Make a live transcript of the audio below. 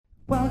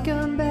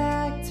Welcome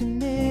back to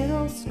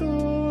middle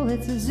school.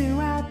 It's a zoo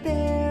out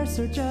there,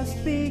 so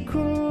just be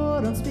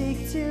cool. Don't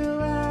speak too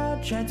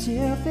loud, try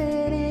to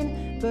fit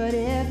in. But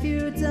if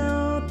you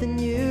don't, then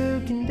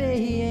you can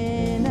be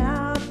an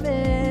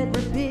outfit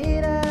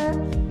repeater.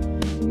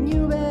 And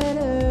you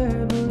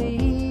better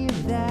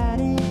believe that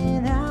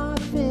an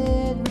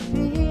outfit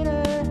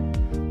repeater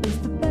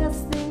is the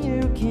best thing you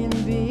can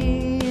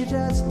be.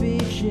 Just be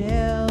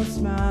chill,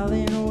 smile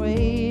and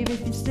wave.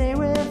 If you stay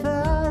with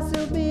us,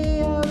 it'll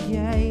be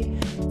okay.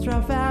 It's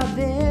rough out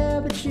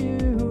there, but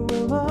you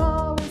will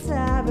always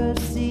have a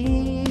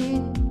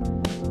seat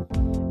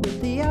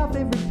with the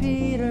outfit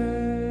repeaters.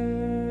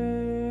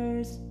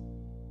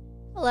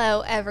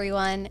 Hello,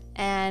 everyone,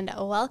 and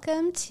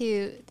welcome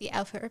to the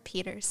Outfit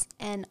Repeaters,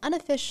 an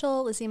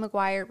unofficial Lizzie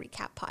McGuire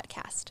recap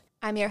podcast.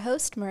 I'm your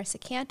host,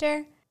 Marisa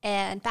Cantor,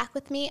 and back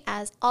with me,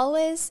 as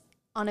always,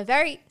 on a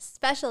very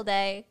special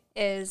day,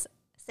 is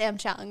Sam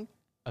Chung.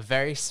 A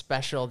very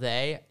special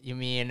day? You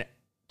mean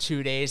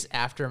 2 days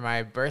after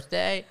my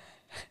birthday?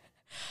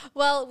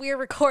 Well, we're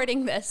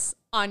recording this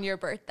on your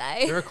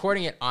birthday. We're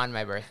recording it on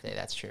my birthday,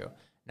 that's true.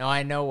 No,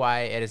 I know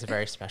why it is a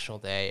very special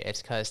day.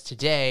 It's because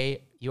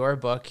today your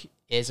book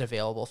is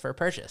available for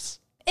purchase.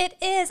 It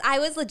is. I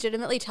was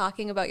legitimately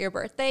talking about your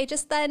birthday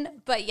just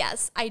then, but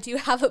yes, I do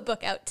have a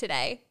book out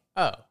today.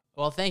 Oh,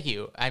 well, thank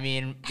you. I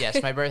mean,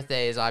 yes, my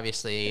birthday is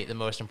obviously the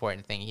most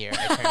important thing here.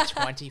 I turned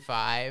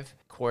 25,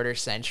 quarter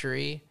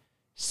century,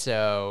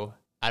 so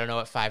I don't know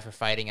what 5 for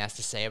Fighting has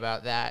to say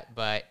about that,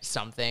 but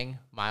something,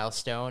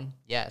 milestone,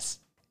 yes.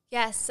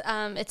 Yes,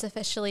 it's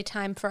officially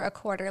time for a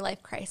quarter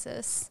life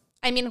crisis.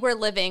 I mean, we're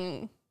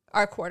living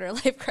our quarter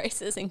life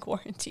crisis in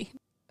quarantine.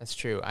 That's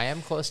true. I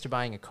am close to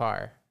buying a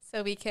car.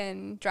 So we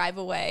can drive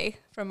away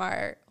from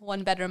our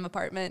one-bedroom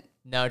apartment.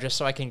 No, just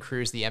so I can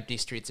cruise the empty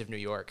streets of New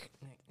York.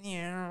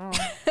 No.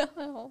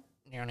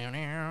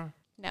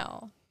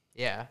 No.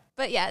 Yeah.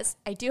 But yes,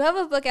 I do have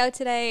a book out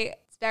today.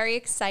 It's very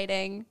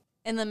exciting.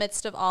 In the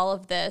midst of all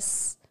of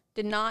this,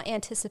 did not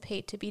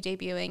anticipate to be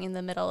debuting in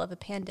the middle of a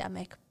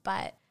pandemic, but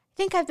I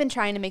think I've been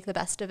trying to make the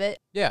best of it.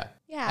 Yeah.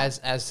 Yeah.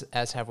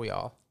 As have we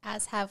all.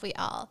 As have we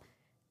all.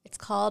 It's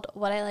called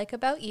What I Like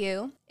About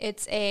You.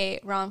 It's a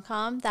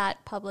rom-com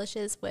that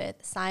publishes with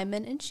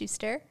Simon &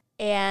 Schuster,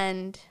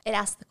 and it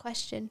asks the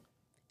question,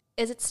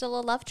 is it still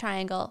a love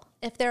triangle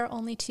if there are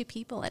only 2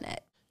 people in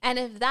it? And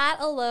if that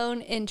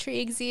alone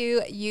intrigues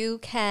you, you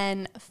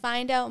can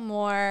find out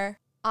more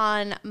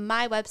on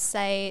my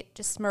website,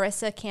 just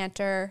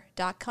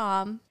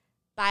marisacantor.com.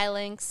 Buy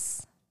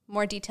links,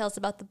 more details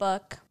about the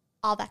book,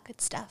 all that good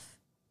stuff.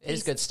 It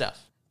is good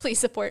stuff. Please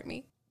support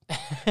me.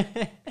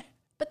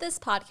 But this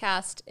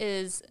podcast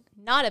is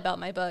not about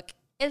my book.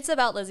 It's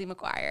about Lizzie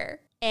McGuire.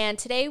 And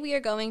today we are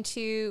going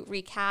to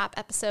recap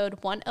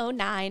episode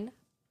 109,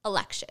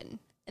 Election.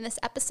 In this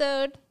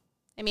episode,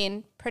 I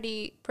mean,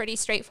 pretty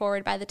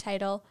straightforward by the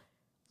title.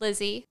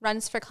 Lizzie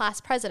runs for class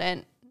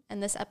president,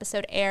 and this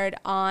episode aired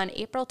on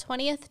April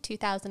 20th,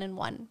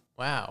 2001.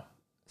 Wow.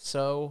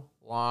 So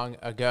long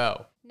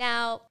ago.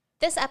 Now,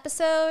 this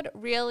episode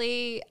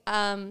really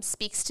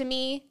speaks to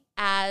me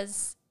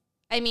as,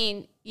 I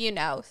mean, you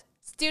know,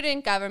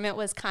 student government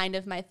was kind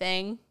of my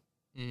thing.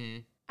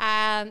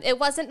 Mm-hmm. It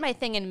wasn't my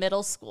thing in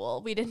middle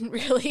school. We didn't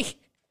really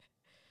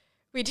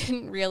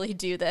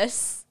do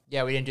this.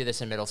 Yeah, we didn't do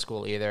this in middle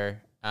school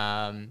either.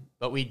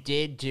 But we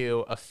did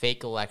do a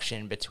fake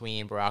election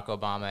between Barack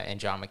Obama and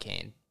John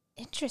McCain.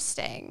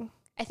 Interesting.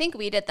 I think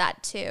we did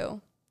that too.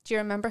 Do you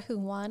remember who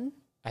won?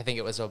 I think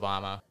it was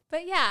Obama.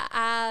 But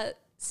yeah,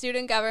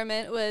 student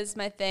government was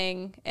my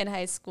thing in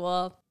high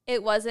school.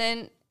 It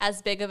wasn't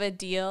as big of a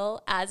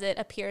deal as it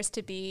appears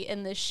to be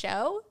in this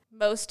show.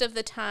 Most of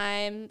the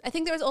time, I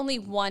think there was only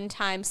one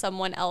time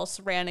someone else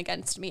ran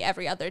against me.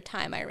 Every other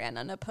time I ran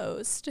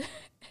unopposed.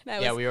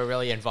 We were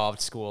really involved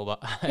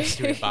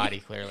student body,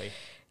 clearly.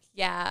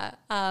 Yeah,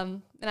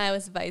 and I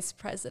was vice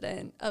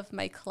president of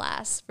my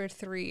class for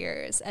 3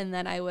 years, and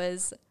then I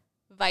was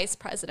vice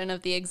president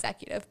of the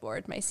executive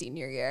board my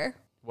senior year.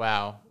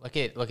 Wow, look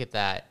at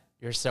that.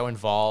 You're so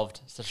involved,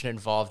 such an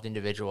involved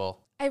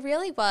individual. I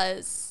really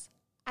was.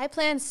 I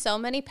planned so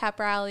many pep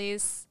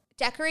rallies,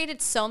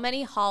 decorated so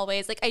many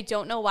hallways. Like, I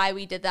don't know why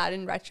we did that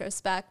in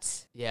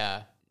retrospect.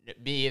 Yeah,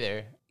 me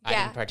either. I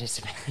didn't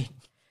participate.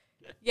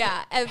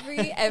 Yeah,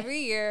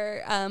 every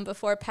year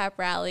before pep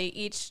rally,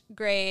 each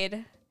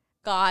grade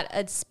got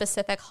a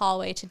specific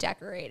hallway to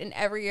decorate. And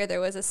every year there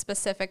was a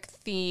specific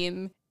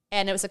theme,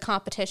 and it was a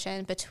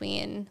competition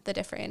between the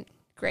different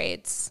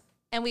grades.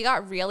 And we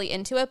got really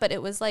into it, but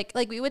it was like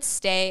we would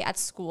stay at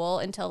school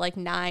until like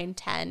 9,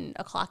 10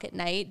 o'clock at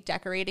night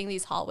decorating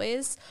these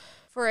hallways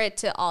for it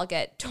to all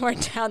get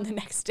torn down the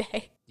next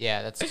day.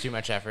 Yeah, that's too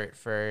much effort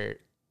for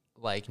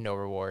like no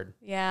reward.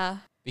 Yeah.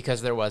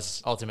 Because there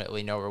was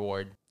ultimately no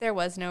reward. There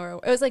was no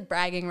reward. It was like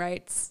bragging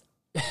rights.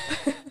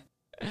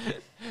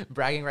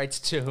 Bragging rights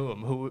to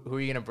whom? Who are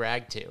you going to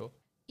brag to?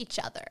 Each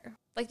other.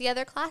 Like the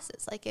other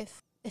classes. Like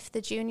if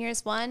the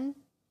juniors won,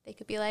 they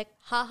could be like,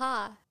 ha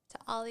ha, to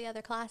all the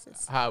other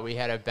classes. We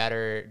had a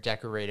better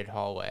decorated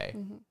hallway.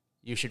 Mm-hmm.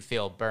 you should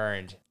feel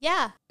burned.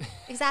 Yeah,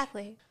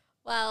 exactly.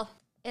 Well,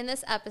 in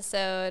this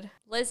episode,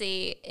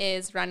 Lizzie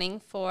is running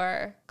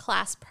for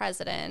class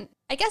president.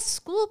 I guess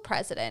school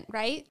president,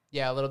 right?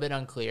 Yeah, a little bit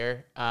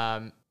unclear.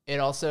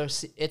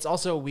 It's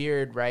also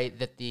weird, right,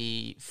 that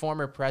the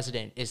former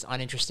president is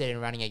uninterested in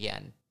running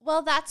again.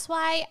 Well, that's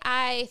why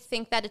I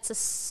think that it's a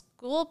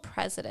school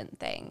president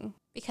thing.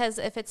 Because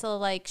if it's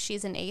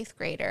she's an 8th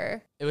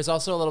grader. It was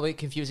also a little bit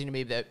confusing to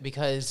me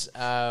because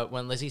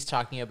when Lizzie's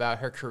talking about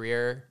her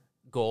career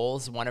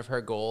goals, one of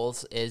her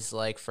goals is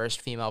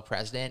first female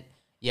president.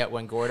 Yet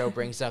when Gordo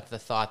brings up the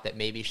thought that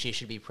maybe she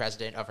should be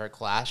president of her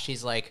class,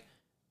 she's like,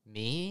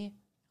 me?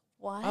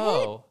 What?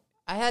 Oh,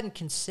 I hadn't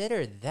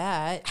considered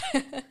that.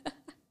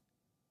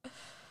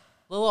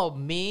 Little old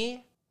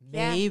me?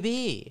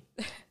 Maybe.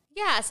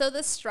 Yeah, so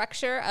the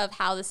structure of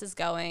how this is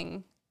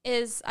going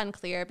is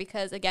unclear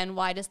because, again,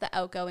 why does the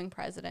outgoing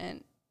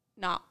president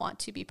not want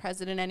to be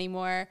president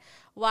anymore?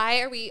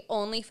 Why are we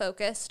only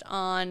focused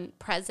on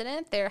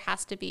president? There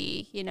has to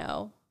be,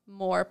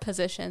 more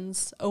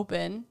positions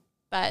open,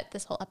 but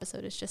this whole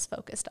episode is just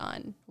focused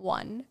on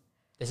one.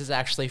 This is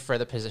actually for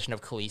the position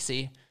of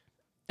Khaleesi.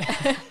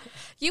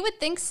 You would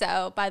think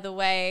so, by the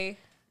way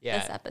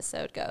this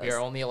episode goes. We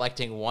are only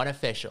electing one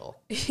official.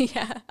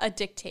 Yeah, a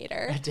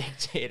dictator. A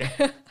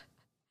dictator.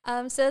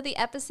 So the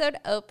episode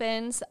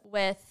opens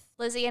with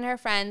Lizzie and her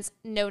friends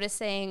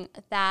noticing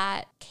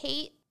that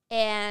Kate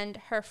and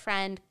her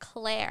friend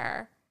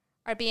Claire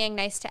are being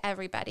nice to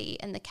everybody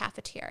in the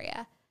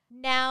cafeteria.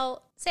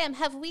 Now, Sam,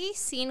 have we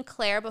seen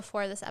Claire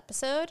before this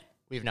episode?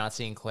 We've not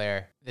seen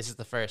Claire. This is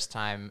the first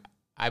time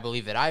I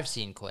believe that I've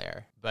seen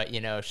Claire. But,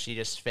 she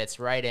just fits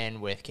right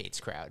in with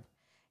Kate's crowd.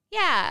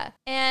 Yeah,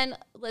 and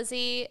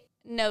Lizzie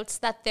notes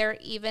that they're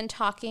even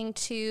talking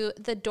to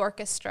the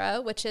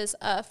Dorchestra, which is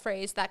a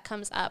phrase that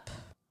comes up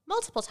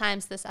multiple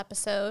times this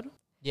episode.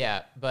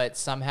 Yeah, but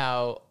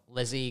somehow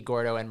Lizzie,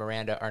 Gordo, and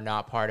Miranda are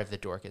not part of the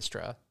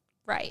Dorchestra.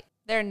 Right.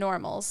 They're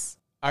normals.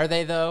 Are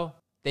they, though?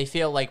 They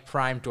feel like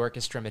prime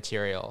Dorchestra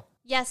material.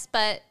 Yes,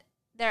 but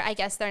I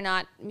guess they're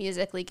not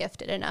musically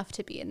gifted enough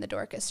to be in the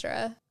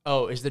Dorchestra.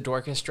 Oh, is the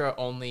Dorchestra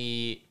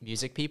only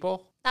music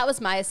people? That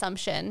was my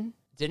assumption.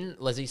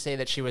 Didn't Lizzie say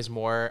that she was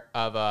more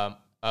of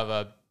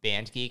a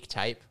band geek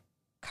type?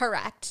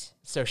 Correct.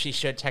 So she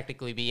should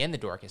technically be in the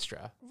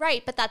Dorchestra.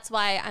 Right, but that's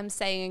why I'm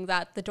saying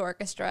that the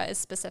Dorchestra is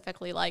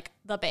specifically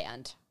the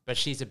band. But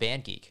she's a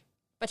band geek.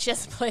 But she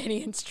doesn't play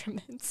any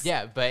instruments.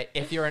 Yeah, but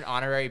if you're an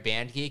honorary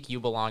band geek, you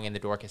belong in the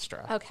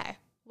Dorchestra. Okay.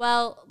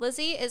 Well,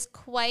 Lizzie is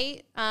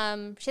she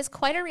has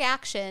quite a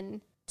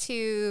reaction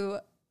to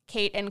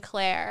Kate and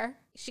Claire.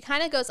 She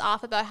kind of goes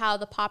off about how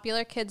the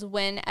popular kids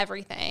win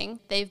everything.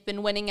 They've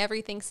been winning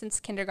everything since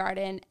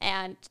kindergarten,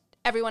 and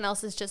everyone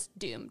else is just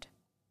doomed.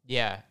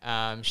 Yeah,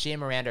 she and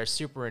Miranda are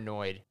super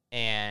annoyed.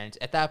 And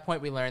at that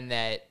point, we learn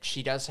that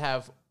she does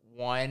have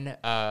one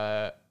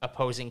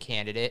opposing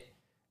candidate,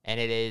 and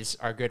it is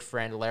our good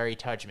friend Larry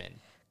Tudgman.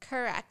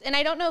 Correct. And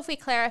I don't know if we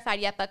clarified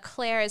yet, but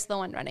Claire is the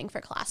one running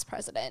for class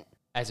president.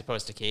 As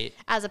opposed to Kate?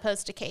 As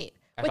opposed to Kate,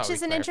 which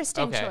is an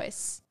interesting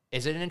choice.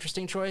 Is it an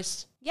interesting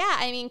choice? Yeah,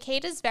 I mean,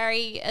 Kate is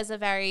a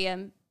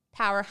very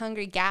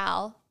power-hungry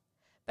gal,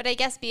 but I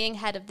guess being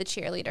head of the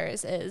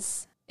cheerleaders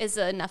is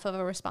enough of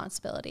a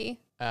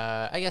responsibility.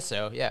 I guess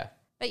so, yeah.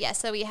 But yeah,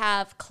 so we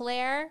have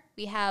Claire,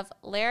 we have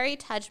Larry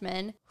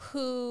Tudgman,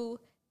 who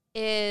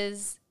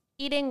is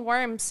eating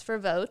worms for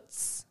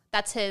votes.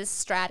 That's his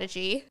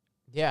strategy.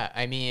 Yeah,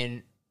 I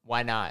mean,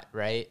 why not,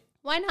 right?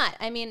 Why not?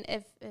 I mean,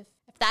 if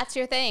that's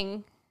your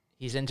thing.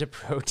 He's into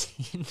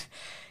protein.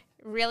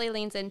 Really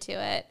leans into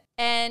it.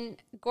 And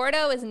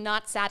Gordo is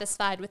not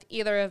satisfied with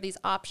either of these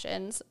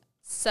options.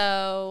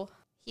 So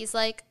he's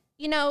like,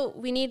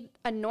 we need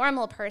a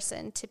normal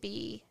person to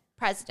be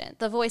president,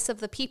 the voice of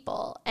the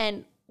people.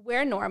 And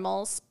we're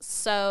normals,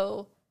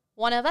 so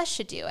one of us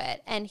should do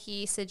it. And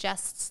he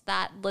suggests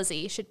that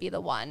Lizzie should be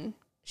the one.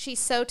 She's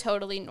so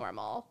totally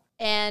normal.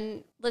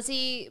 And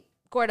Lizzie,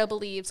 Gordo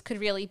believes, could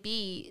really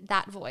be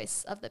that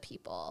voice of the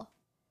people.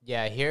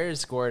 Yeah,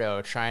 here's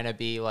Gordo trying to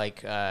be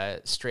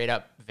straight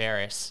up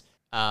Varys.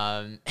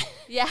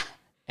 Yeah.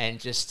 And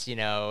just,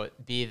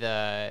 be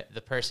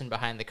the person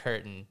behind the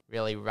curtain,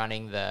 really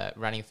running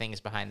things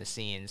behind the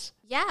scenes.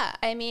 Yeah,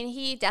 I mean,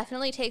 he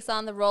definitely takes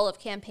on the role of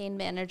campaign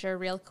manager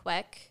real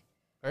quick.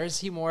 Or is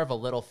he more of a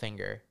little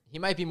finger? He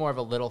might be more of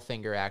a little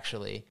finger,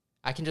 actually.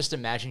 I can just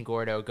imagine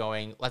Gordo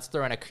going, let's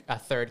throw in a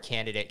third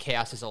candidate.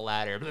 Chaos is a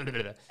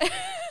ladder.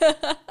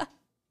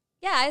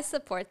 Yeah, I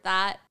support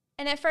that.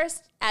 And at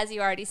first, as you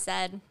already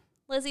said,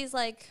 Lizzie's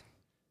like,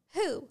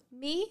 who?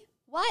 Me?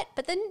 What?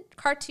 But then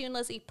cartoon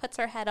Lizzie puts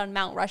her head on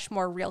Mount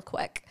Rushmore real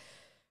quick.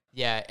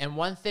 Yeah, and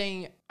one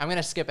thing, I'm going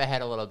to skip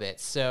ahead a little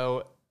bit.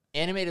 So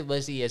animated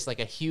Lizzie is a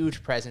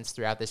huge presence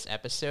throughout this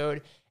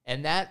episode.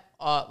 And that,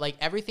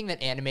 everything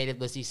that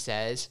animated Lizzie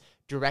says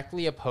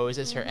directly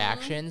opposes her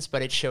actions,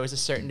 but it shows a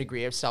certain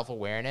degree of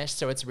self-awareness.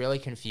 So it's really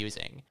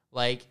confusing.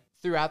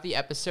 Throughout the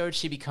episode,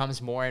 she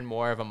becomes more and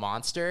more of a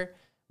monster,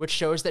 which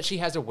shows that she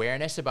has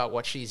awareness about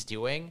what she's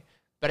doing.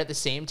 But at the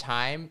same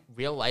time,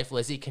 real life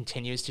Lizzie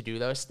continues to do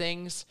those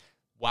things.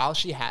 while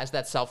she has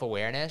that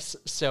self-awareness.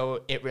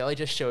 So it really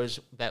just shows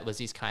that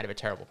Lizzie's kind of a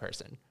terrible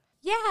person.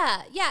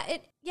 Yeah,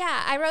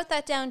 I wrote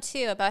that down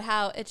too, about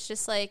how it's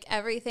just like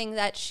everything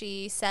that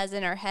she says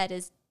in her head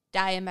is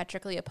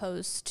diametrically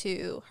opposed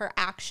to her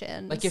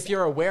actions. Like, if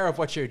you're aware of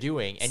what you're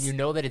doing and you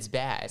know that it's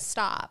bad,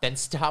 stop. Then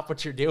stop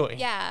what you're doing.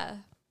 Yeah.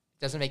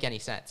 Doesn't make any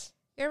sense.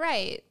 You're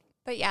right.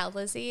 But yeah,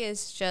 Lizzie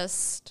is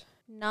just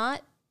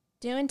not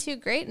doing too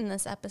great in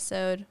this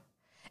episode.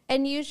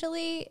 And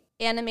usually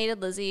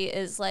animated Lizzie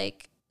is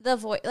like the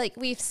voice, like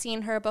we've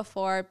seen her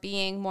before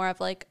being more of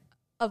like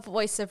a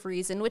voice of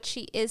reason, which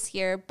she is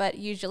here, but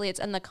usually it's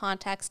in the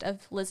context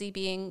of Lizzie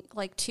being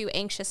like too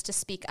anxious to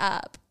speak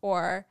up,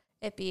 or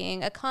it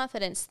being a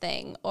confidence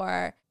thing,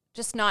 or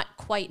just not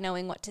quite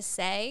knowing what to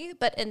say.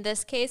 But in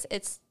this case,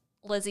 it's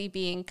Lizzie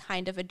being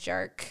kind of a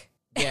jerk.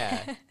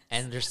 Yeah.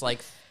 And just like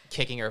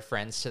kicking her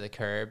friends to the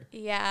curb.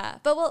 Yeah.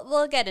 But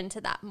we'll get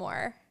into that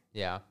more.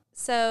 Yeah.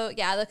 So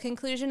yeah, the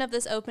conclusion of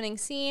this opening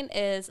scene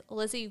is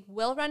Lizzie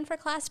will run for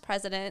class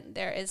president.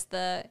 There is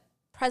the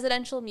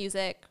presidential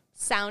music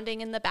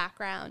sounding in the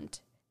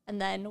background,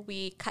 and then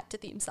we cut to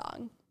theme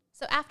song.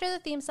 So after the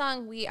theme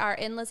song, we are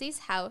in Lizzie's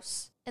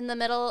house in the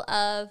middle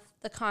of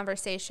the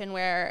conversation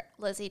where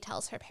Lizzie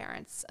tells her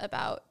parents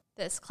about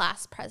this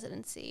class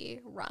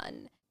presidency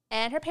run,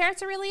 and her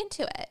parents are really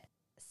into it.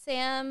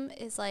 Sam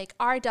is like,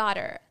 our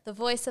daughter, the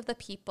voice of the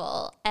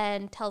people,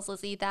 and tells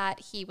Lizzie that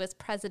he was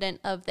president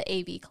of the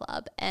AV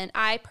club. And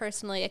I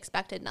personally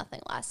expected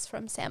nothing less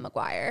from Sam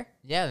McGuire.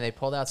 Yeah, and they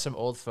pulled out some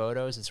old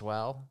photos as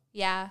well.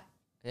 Yeah.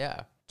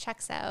 Yeah.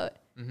 Checks out.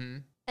 Mm-hmm.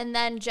 And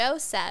then Joe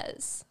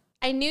says,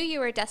 I knew you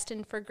were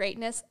destined for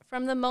greatness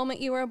from the moment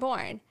you were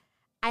born.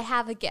 I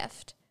have a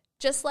gift.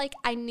 Just like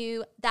I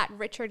knew that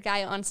Richard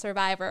guy on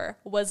Survivor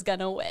was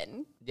gonna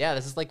win. Yeah,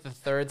 this is like the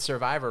third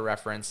Survivor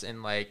reference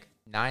in like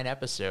 9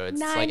 episodes. It's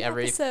 9 like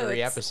every episodes.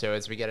 3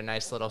 episodes we get a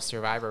nice little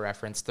Survivor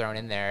reference thrown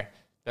in there.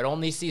 But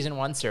only season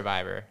 1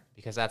 Survivor,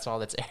 because that's all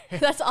that's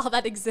aired. That's all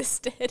that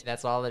existed.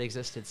 That's all that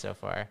existed so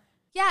far.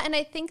 Yeah, and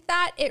I think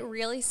that it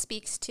really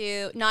speaks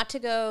to, not to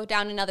go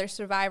down another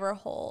Survivor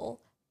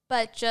hole,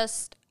 but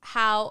just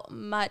how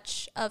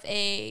much of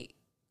a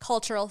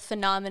cultural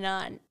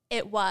phenomenon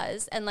it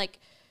was. And like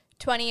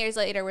 20 years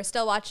later, we're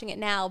still watching it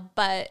now,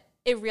 but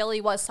it really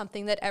was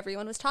something that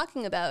everyone was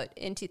talking about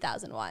in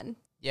 2001.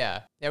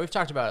 Yeah. Yeah, we've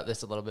talked about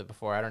this a little bit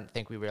before. I don't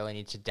think we really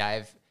need to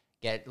dive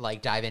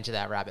into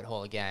that rabbit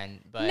hole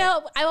again. But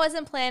no, I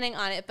wasn't planning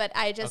on it, but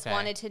I just Okay.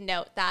 wanted to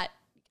note that,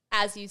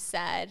 as you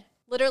said,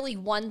 literally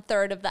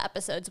 1/3 of the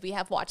episodes we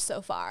have watched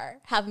so far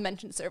have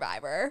mentioned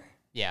Survivor.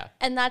 Yeah.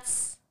 And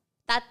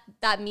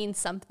that means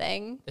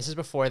something. This is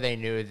before they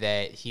knew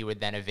that he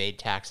would then evade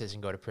taxes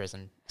and go to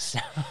prison. So,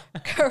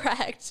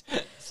 Correct.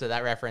 so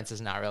that reference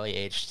is not really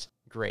aged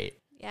great.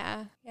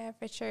 Yeah. Yeah,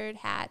 Richard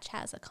Hatch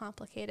has a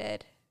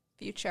complicated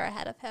future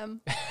ahead of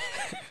him.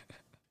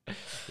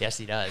 Yes,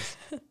 he does.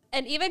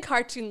 And even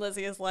cartoon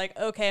Lizzie is like,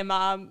 okay,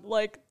 Mom,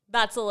 like,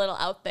 that's a little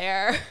out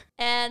there.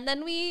 And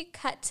then we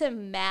cut to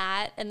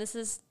Matt, and this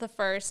is the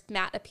first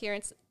Matt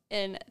appearance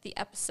in the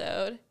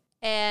episode.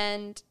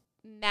 And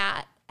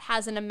Matt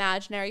has an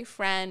imaginary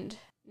friend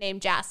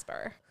named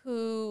Jasper,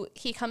 who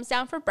he comes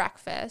down for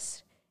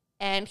breakfast,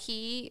 and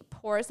he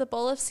pours a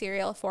bowl of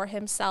cereal for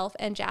himself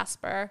and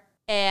Jasper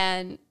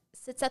and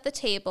sits at the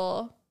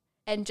table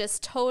and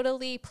just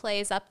totally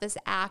plays up this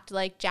act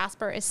like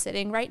Jasper is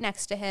sitting right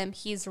next to him.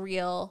 He's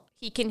real.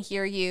 He can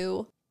hear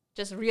you.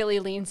 Just really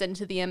leans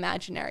into the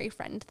imaginary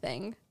friend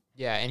thing.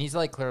 Yeah, and he's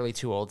like clearly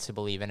too old to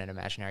believe in an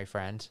imaginary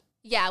friend.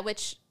 Yeah,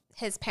 which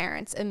his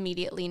parents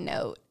immediately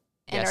note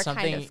and Yeah, are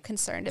kind of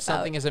concerned about.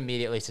 Something is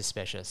immediately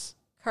suspicious.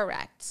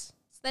 Correct.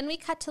 So then we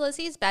cut to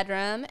Lizzie's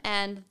bedroom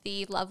and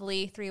the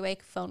lovely 3-way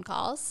phone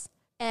calls.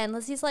 And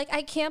Lizzie's like,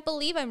 I can't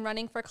believe I'm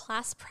running for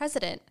class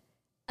president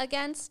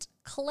against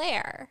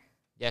Claire.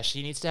 Yeah,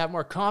 she needs to have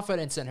more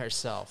confidence in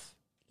herself.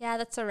 Yeah,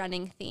 that's a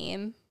running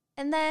theme.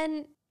 And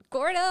then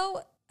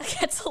Gordo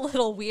gets a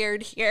little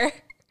weird here.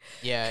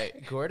 Yeah,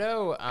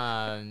 Gordo's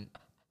a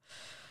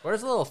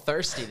little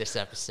thirsty this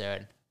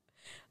episode.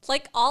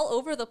 Like all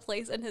over the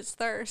place in his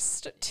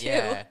thirst, too.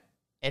 Yeah.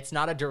 It's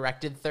not a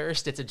directed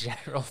thirst, it's a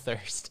general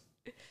thirst.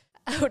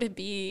 How to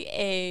be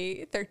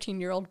a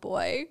 13-year-old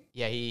boy.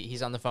 Yeah,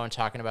 he's on the phone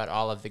talking about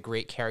all of the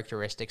great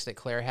characteristics that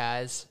Claire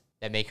has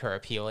that make her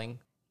appealing.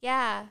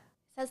 Yeah.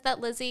 Says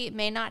that Lizzie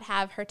may not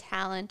have her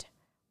talent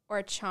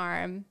or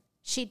charm.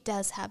 She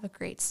does have a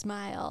great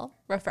smile,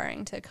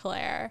 referring to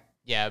Claire.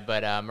 Yeah,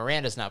 but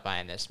Miranda's not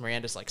buying this.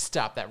 Miranda's like,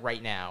 stop that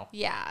right now.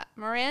 Yeah,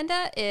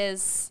 Miranda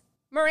is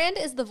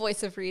the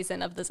voice of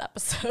reason of this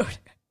episode.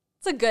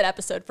 It's a good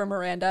episode for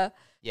Miranda.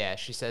 Yeah,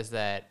 she says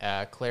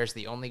that Claire's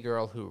the only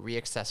girl who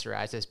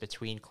re-accessorizes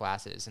between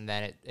classes, and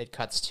then it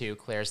cuts to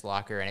Claire's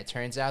locker, and it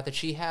turns out that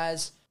she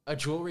has a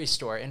jewelry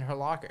store in her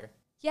locker.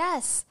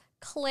 Yes,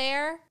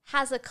 Claire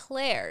has a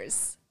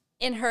Claire's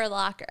in her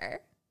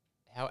locker.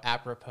 How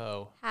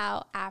apropos.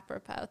 How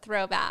apropos.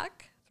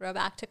 Throwback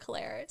to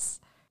Claire's.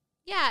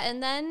 Yeah,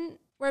 and then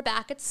we're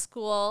back at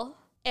school,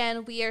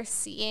 and we are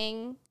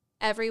seeing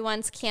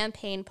everyone's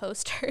campaign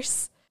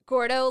posters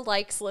Gordo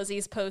likes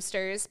Lizzie's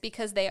posters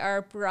because they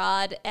are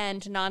broad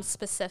and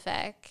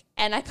non-specific.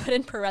 And I put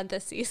in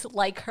parentheses,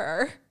 like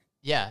her.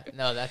 Yeah,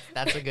 no,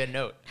 that's a good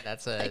note.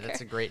 That's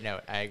a great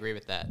note. I agree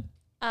with that.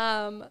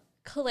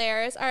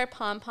 Claire's are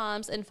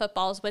pom-poms and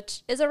footballs,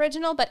 which is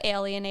original but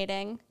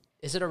alienating.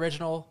 Is it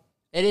original?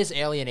 It is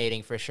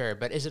alienating for sure,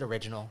 but is it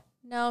original?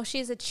 No,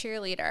 she's a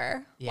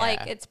cheerleader. Yeah.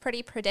 Like, it's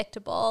pretty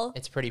predictable.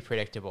 It's pretty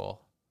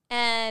predictable.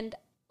 And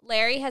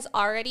Larry has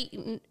already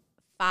eaten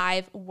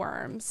 5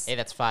 worms. Hey,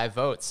 that's 5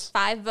 votes.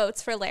 5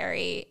 votes for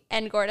Larry.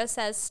 And Gordo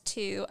says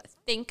to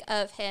think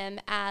of him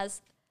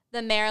as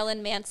the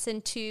Marilyn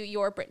Manson to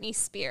your Britney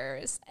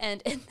Spears.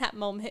 And in that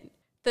moment,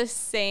 the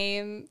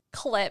same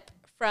clip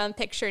from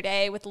Picture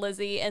Day with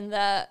Lizzie and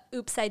the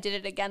oops, I did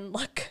it again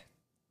look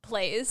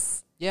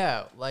plays.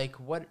 Yeah, like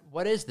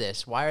what is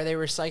this? Why are they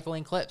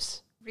recycling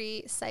clips?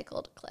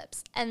 Recycled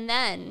clips. And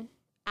then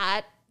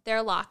at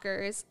their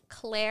lockers,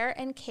 Claire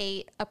and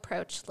Kate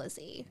approach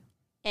Lizzie.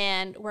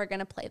 And we're going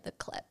to play the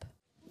clip.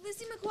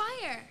 Lizzie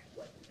McGuire,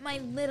 my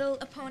little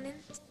opponent.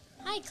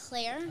 Hi,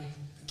 Claire.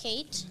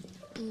 Kate.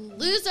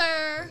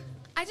 Loser!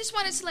 I just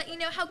wanted to let you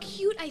know how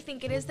cute I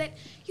think it is that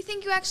you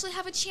think you actually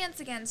have a chance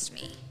against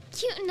me.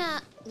 Cute in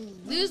a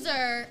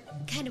loser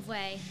kind of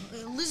way.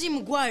 Lizzie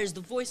McGuire is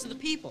the voice of the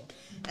people,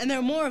 and there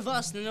are more of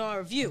us than there are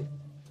of you,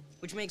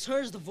 which makes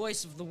hers the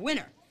voice of the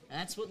winner.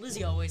 That's what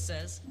Lizzie always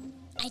says.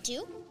 I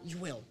do? You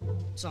will.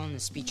 It's all in the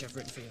speech I've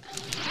written for you.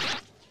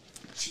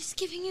 She's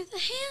giving you the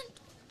hand.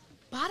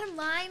 Bottom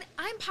line,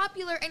 I'm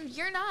popular and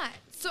you're not,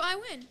 so I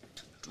win.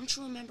 Don't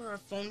you remember our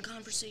phone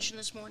conversation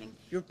this morning?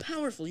 You're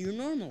powerful, you're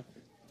normal.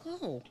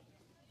 Go.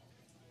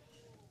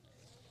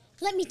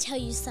 Let me tell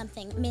you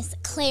something, Miss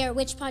Claire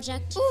Witch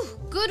Project. Ooh,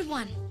 good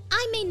one.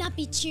 I may not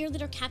be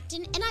cheerleader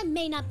captain, and I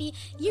may not be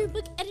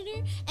yearbook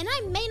editor, and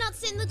I may not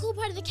sit in the cool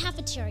part of the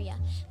cafeteria,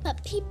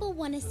 but people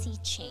want to see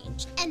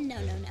change. And no.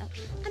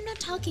 I'm not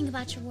talking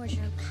about your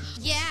wardrobe.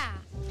 Yeah.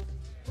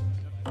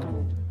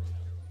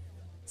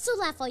 So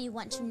laugh all you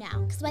want to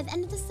now, because by the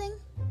end of this thing,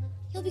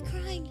 you'll be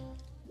crying.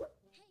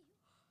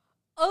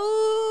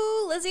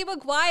 Oh, Lizzie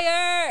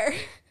McGuire.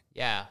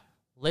 Yeah.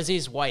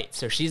 Lizzie's white,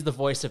 so she's the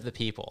voice of the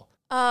people.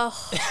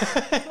 Oh.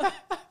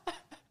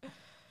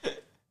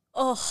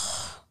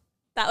 Oh.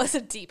 That was a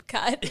deep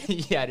cut.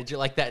 Yeah, did you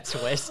like that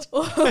twist?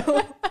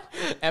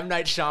 M.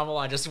 Night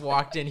Shyamalan just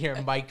walked in here,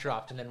 mic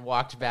dropped, and then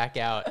walked back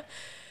out.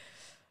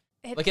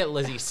 Look at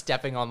Lizzie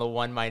stepping on the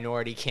one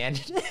minority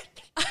candidate.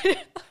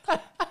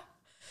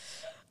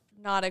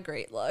 Not a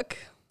great look.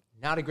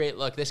 Not a great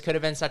look. This could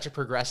have been such a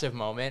progressive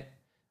moment.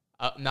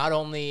 Not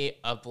only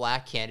a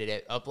black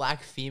candidate, a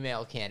black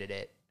female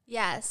candidate.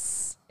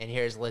 Yes. And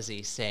here's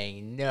Lizzie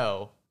saying,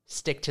 no,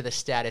 stick to the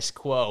status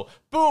quo.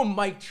 Boom,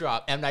 mic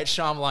drop. M. Night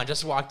Shyamalan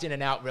just walked in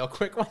and out real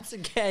quick once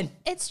again.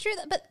 It's true,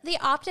 but the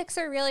optics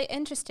are really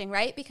interesting,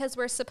 right? Because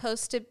we're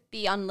supposed to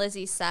be on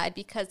Lizzie's side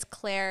because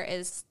Claire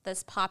is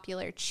this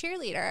popular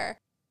cheerleader.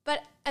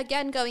 But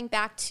again, going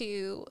back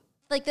to,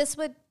 like, this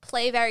would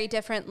play very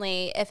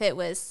differently if it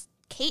was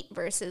Kate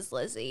versus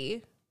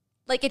Lizzie.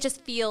 Like, it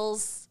just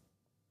feels,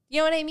 you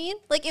know what I mean?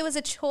 Like, it was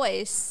a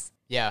choice.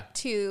 Yeah.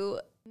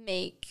 To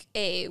make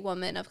a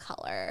woman of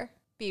color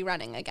be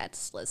running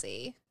against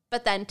Lizzie,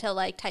 but then to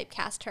like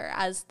typecast her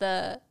as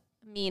the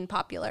mean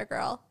popular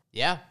girl.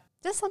 Yeah.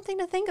 Just something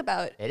to think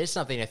about. It is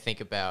something to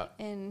think about.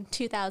 In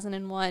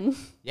 2001.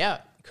 Yeah.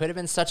 Could have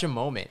been such a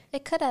moment.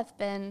 It could have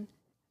been.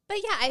 But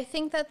yeah, I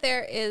think that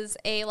there is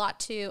a lot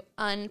to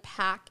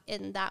unpack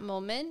in that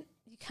moment.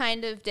 You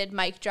kind of did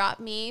mic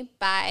drop me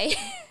by...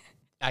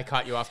 I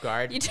caught you off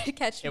guard. You did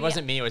catch me. It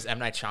wasn't me. It was M.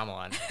 Night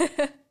Shyamalan.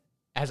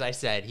 As I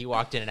said, he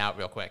walked in and out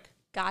real quick.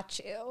 Got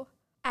you.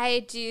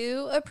 I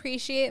do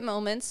appreciate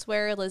moments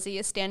where Lizzie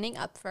is standing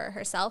up for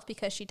herself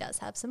because she does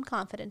have some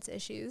confidence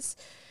issues.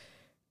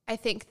 I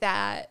think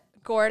that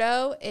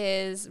Gordo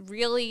is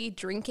really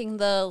drinking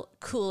the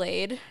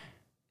Kool-Aid.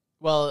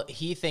 Well,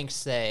 he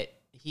thinks that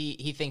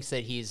he thinks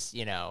that he's,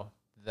 you know,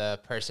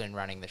 the person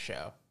running the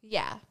show.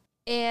 Yeah.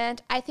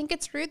 And I think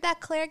it's rude that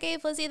Claire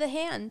gave Lizzie the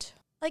hand.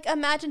 Like,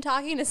 imagine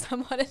talking to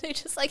someone and they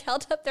just, like,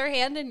 held up their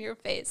hand in your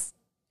face.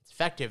 It's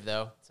effective,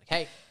 though. It's like,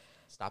 hey,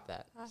 stop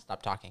that.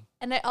 Stop talking.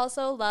 And I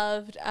also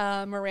loved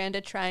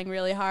Miranda trying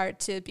really hard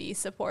to be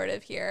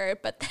supportive here,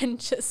 but then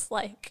just,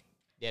 like...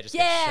 Yeah, just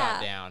get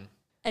shot down.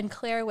 And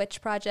Claire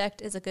Witch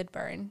Project is a good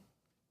burn.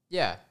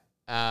 Yeah.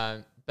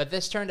 But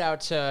this turned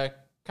out to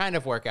kind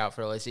of work out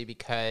for Lizzie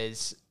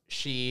because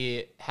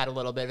she had a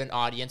little bit of an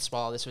audience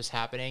while this was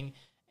happening.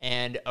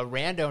 And a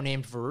rando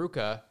named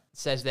Veruca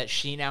says that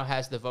she now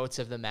has the votes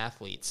of the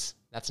mathletes.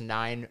 That's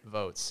 9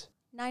 votes.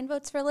 9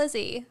 votes for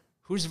Lizzie.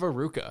 Who's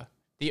Veruca?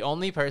 The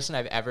only person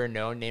I've ever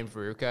known named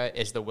Veruca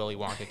is the Willy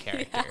Wonka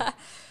character.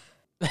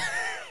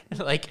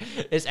 Like,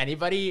 is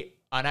anybody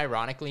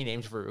unironically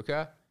named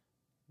Veruca?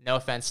 No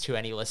offense to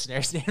any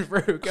listeners named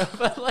Veruca,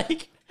 but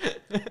like,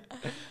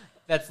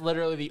 that's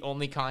literally the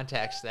only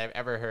context that I've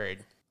ever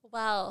heard.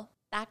 Well,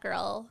 that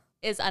girl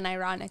is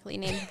unironically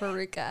named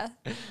Veruca.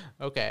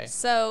 Okay.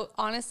 So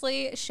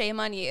honestly, shame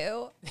on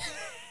you.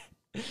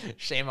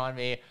 Shame on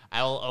me.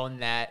 I will own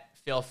that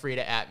feel free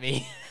to at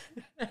me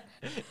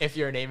if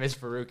your name is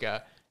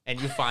Veruca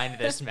and you find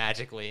this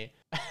magically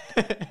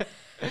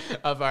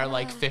of our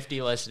like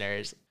 50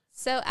 listeners.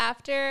 So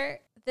after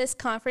this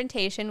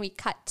confrontation, we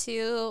cut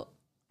to,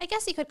 I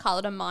guess you could call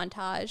it a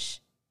montage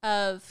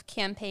of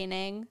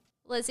campaigning.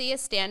 Lizzie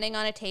is standing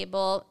on a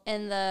table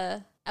in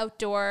the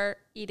outdoor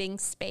eating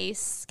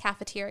space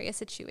cafeteria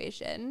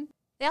situation.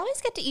 They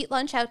always get to eat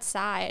lunch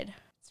outside.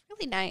 It's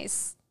really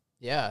nice.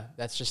 Yeah,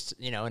 that's just,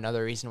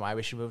 another reason why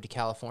we should move to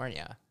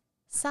California.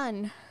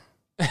 Son.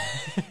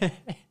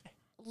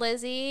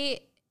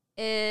 Lizzie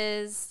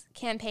is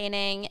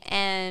campaigning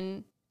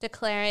and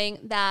declaring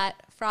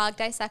that frog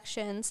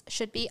dissections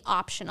should be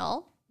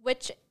optional,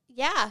 which,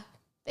 yeah,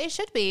 they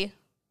should be.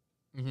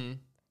 Mm-hmm.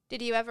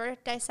 Did you ever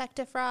dissect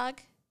a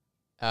frog?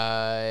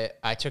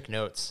 I took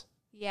notes.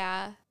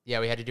 Yeah. Yeah,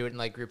 we had to do it in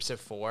like groups of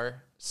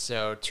 4.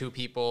 So 2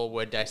 people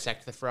would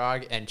dissect the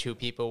frog and 2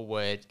 people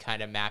would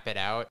kind of map it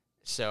out.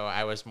 So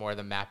I was more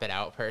the map it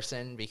out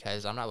person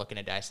because I'm not looking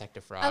to dissect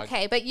a frog.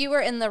 Okay, but you were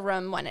in the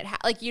room when it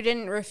like you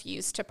didn't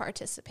refuse to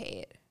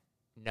participate.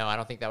 No, I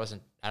don't think that was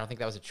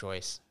a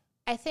choice.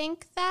 I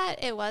think that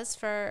it was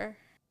for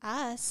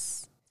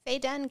us. Faye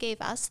Dunn gave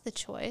us the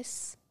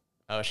choice.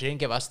 Oh, she didn't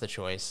give us the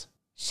choice.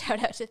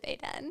 Shout out to Faye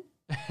Dunn.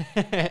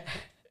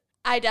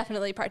 I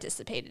definitely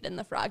participated in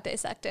the frog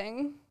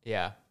dissecting.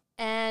 Yeah.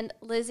 And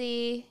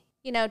Lizzie,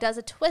 does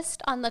a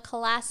twist on the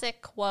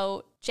classic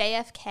quote,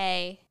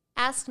 JFK,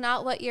 ask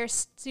not what your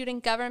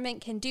student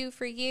government can do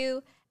for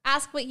you,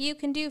 ask what you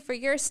can do for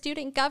your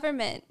student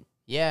government.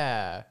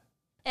 Yeah.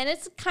 And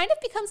it's kind of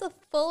becomes a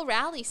full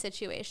rally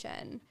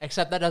situation.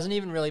 Except that doesn't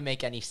even really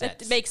make any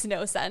sense. It makes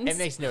no sense. It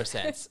makes no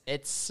sense.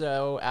 It's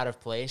so out of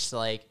place.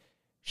 Like,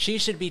 she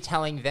should be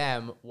telling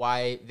them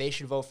why they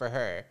should vote for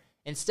her.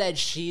 Instead,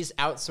 she's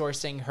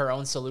outsourcing her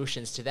own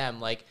solutions to them.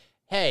 Like,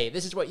 hey,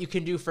 this is what you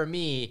can do for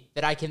me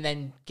that I can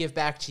then give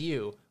back to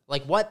you.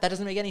 Like, what? That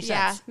doesn't make any sense.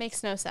 Yeah,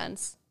 makes no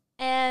sense.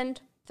 And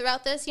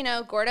throughout this,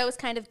 Gordo is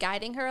kind of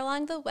guiding her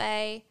along the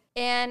way.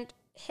 And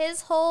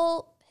his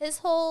whole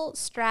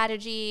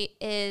strategy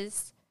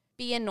is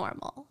being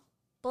normal.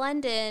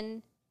 Blend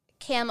in,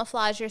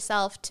 camouflage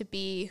yourself to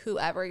be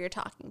whoever you're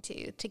talking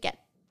to get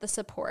the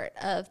support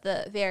of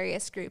the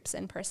various groups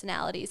and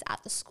personalities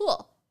at the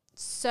school.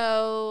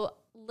 So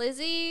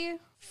Lizzie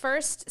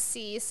first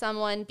sees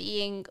someone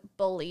being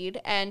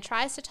bullied and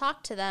tries to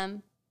talk to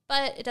them,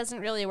 but it doesn't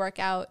really work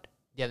out.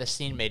 Yeah, the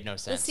scene made no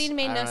sense. The scene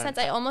made no sense.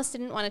 I almost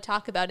didn't want to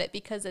talk about it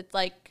because it's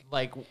like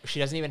she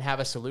doesn't even have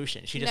a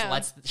solution. She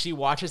just she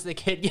watches the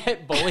kid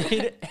get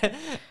bullied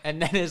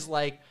and then is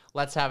like,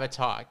 let's have a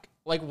talk.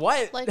 Like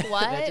what? Like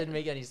what? That didn't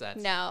make any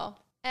sense. No.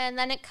 And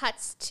then it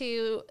cuts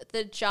to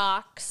the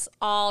jocks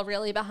all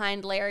really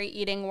behind Larry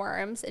eating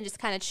worms and just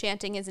kind of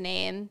chanting his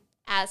name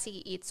as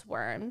he eats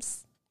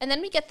worms. And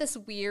then we get this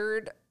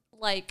weird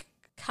like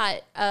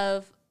cut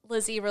of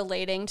Lizzie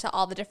relating to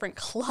all the different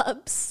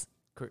clubs.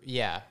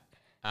 Yeah.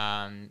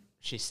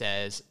 She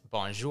says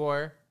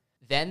bonjour.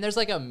 Then there's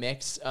like a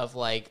mix of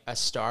like a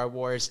Star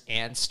Wars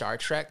and Star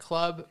Trek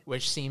club,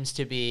 which seems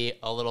to be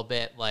a little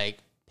bit like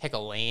pick a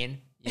lane,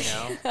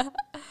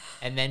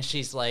 And then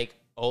she's like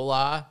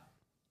hola,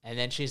 and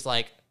then she's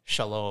like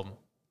shalom.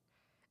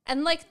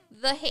 And like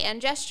the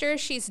hand gesture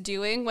she's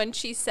doing when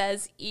she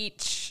says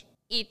each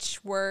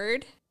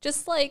word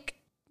just like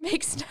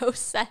makes no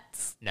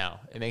sense. No,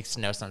 it makes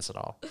no sense at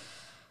all.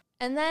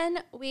 And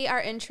then we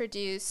are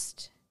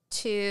introduced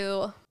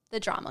to the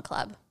drama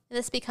club.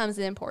 This becomes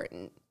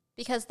important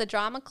because the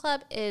drama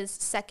club is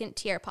second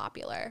tier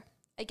popular.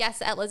 I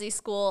guess at Lizzie's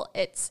school,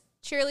 it's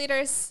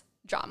cheerleaders,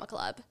 drama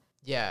club.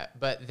 Yeah,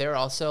 but they're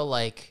also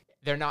like,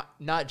 they're not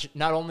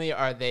only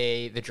are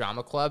they the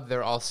drama club,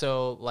 they're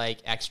also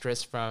like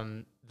extras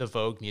from the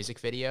Vogue music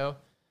video.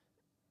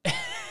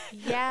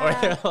 Yeah.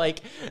 Or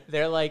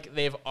they're like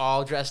they've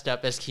all dressed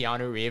up as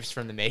Keanu Reeves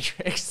from The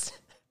Matrix.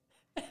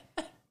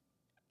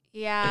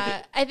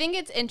 Yeah, I think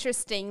it's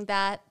interesting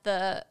that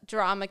the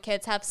drama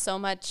kids have so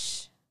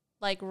much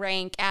like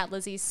rank at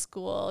Lizzie's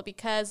school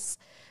because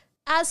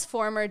as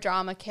former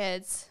drama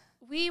kids,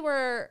 we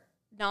were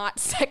not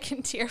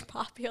second tier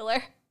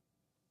popular.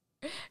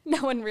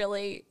 No one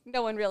really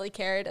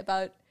cared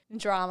about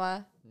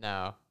drama.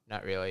 No,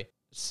 not really.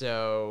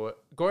 So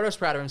Gordo's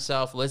proud of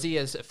himself. Lizzie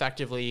has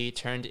effectively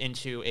turned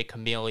into a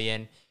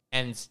chameleon.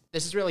 And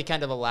this is really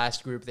kind of the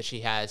last group that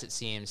she has, it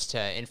seems,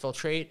 to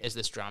infiltrate is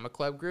this drama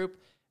club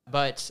group.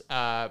 But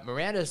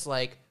Miranda's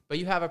like, but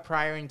you have a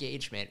prior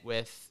engagement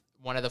with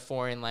one of the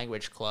foreign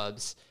language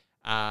clubs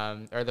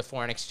or the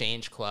foreign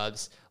exchange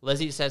clubs.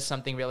 Lizzie says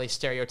something really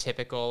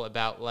stereotypical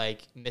about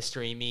like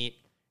mystery meat,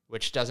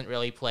 which doesn't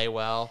really play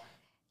well.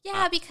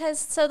 Yeah, because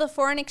so the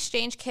foreign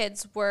exchange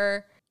kids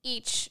were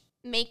each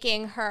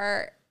making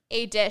her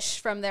a dish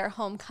from their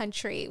home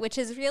country, which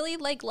is really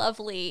like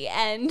lovely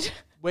and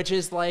which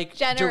is like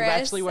generous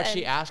directly what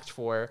she asked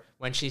for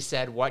when she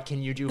said, what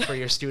can you do for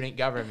your student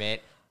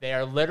government? They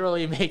are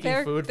literally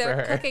making food for her.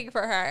 They're cooking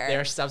for her.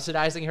 They're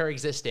subsidizing her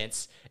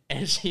existence,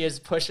 and she is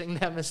pushing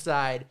them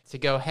aside to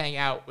go hang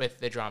out with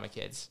the drama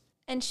kids.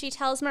 And she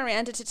tells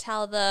Miranda to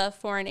tell the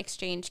foreign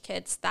exchange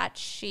kids that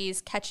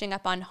she's catching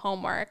up on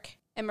homework.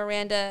 And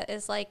Miranda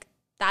is like,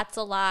 that's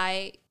a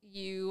lie.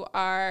 You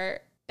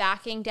are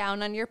backing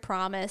down on your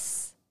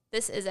promise.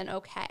 This isn't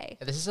okay.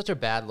 This is such a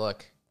bad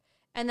look.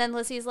 And then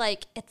Lizzie's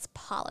like, it's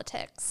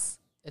politics.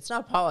 It's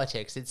not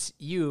politics. It's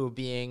you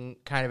being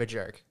kind of a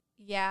jerk.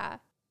 Yeah.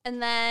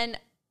 And then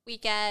we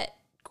get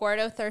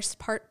Gordo Thirst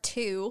Part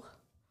 2.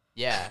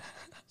 Yeah.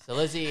 So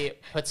Lizzie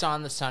puts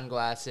on the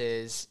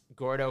sunglasses.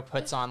 Gordo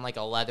puts on like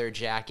a leather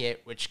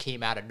jacket, which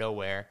came out of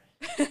nowhere.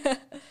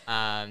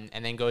 And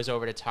then goes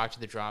over to talk to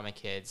the drama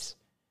kids.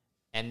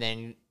 And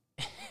then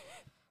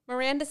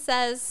Miranda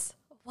says,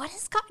 what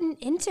has gotten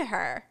into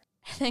her?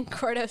 And then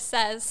Gordo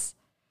says,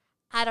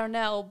 I don't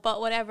know,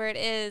 but whatever it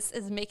is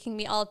making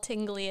me all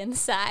tingly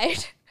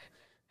inside.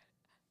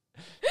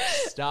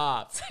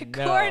 Stop. No.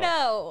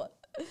 Gordo.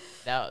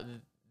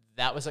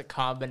 That was a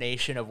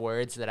combination of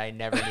words that I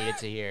never needed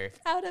to hear.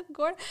 Out of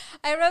Gordo.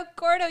 I wrote,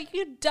 Gordo,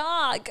 you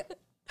dog.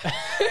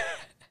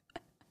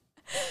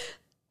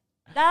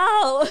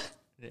 No.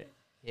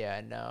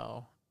 Yeah,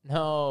 no.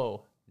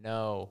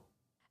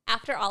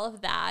 After all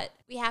of that,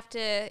 we have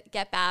to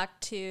get back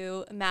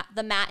to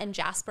the Matt and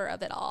Jasper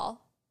of it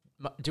all.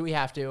 Do we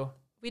have to?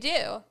 We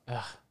do.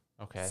 Ugh,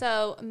 okay.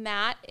 So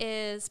Matt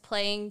is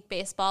playing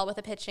baseball with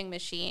a pitching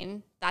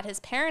machine that his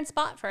parents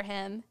bought for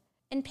him.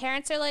 And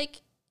parents are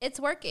like, it's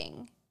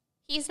working.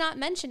 He's not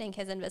mentioning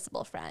his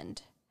invisible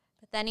friend.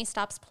 But then he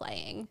stops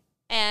playing.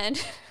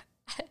 And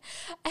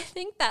I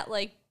think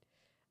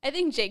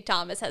Jake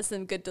Thomas has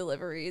some good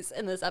deliveries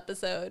in this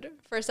episode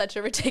for such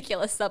a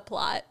ridiculous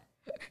subplot.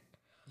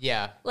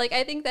 Yeah. Like,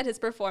 I think that his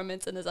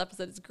performance in this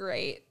episode is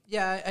great.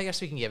 Yeah, I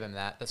guess we can give him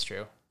that. That's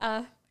true.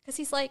 Because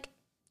he's like,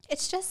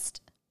 it's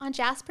just on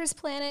Jasper's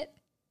planet,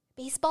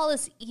 baseball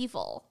is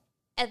evil.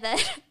 And then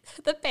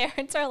the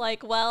parents are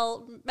like,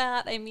 well,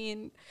 Matt, I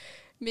mean,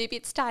 maybe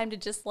it's time to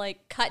just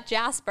like cut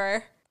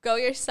Jasper, go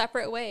your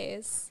separate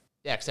ways.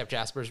 Yeah, except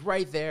Jasper's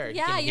right there.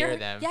 You can hear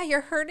them. Yeah,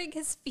 you're hurting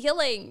his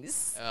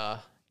feelings.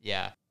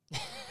 Yeah.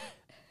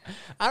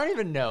 I don't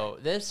even know.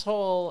 This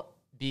whole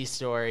B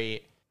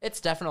story,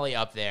 it's definitely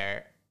up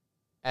there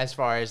as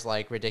far as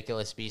like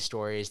ridiculous B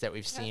stories that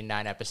we've seen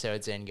 9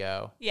 episodes in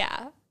go.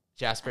 Yeah.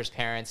 Jasper's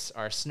parents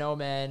are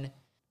snowmen.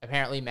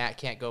 Apparently, Matt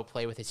can't go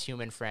play with his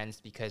human friends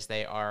because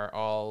they are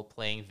all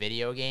playing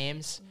video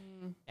games.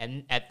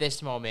 And at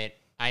this moment,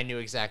 I knew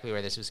exactly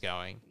where this was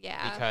going.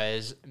 Yeah.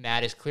 Because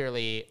Matt is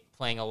clearly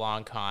playing a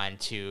long con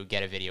to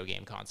get a video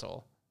game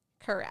console.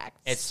 Correct.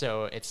 It's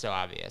so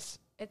obvious.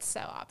 It's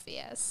so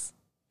obvious.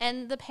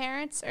 And the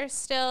parents are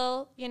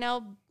still,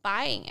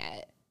 buying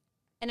it.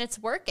 And it's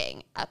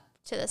working up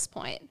to this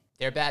point.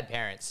 They're bad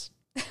parents.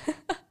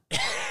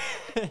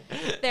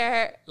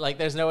 They're like,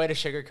 there's no way to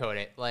sugarcoat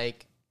it.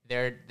 Like,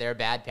 they're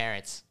bad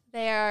parents.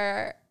 They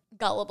are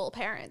gullible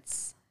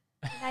parents,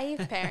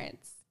 naive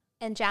parents.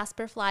 And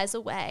Jasper flies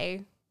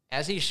away.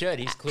 As he should.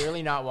 He's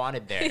clearly not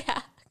wanted there.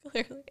 Yeah,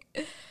 clearly.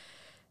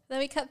 Then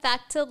we cut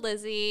back to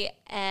Lizzie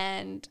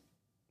and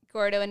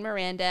Gordo and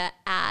Miranda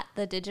at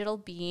the Digital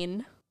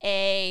Bean,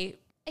 I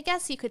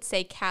guess you could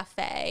say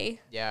cafe.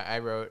 Yeah, I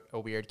wrote a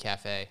weird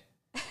cafe.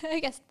 I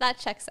guess that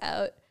checks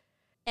out.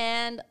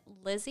 And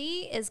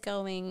Lizzie is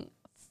going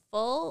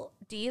full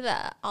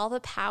diva. All the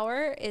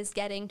power is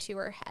getting to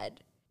her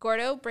head.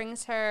 Gordo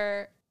brings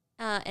her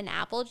an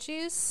apple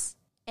juice,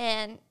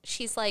 and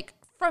she's like,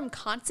 from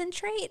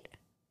concentrate,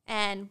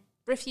 and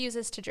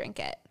refuses to drink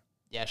it.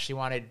 Yeah, she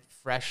wanted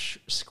fresh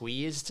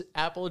squeezed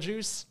apple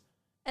juice.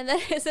 And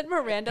then isn't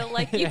Miranda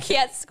like, you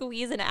can't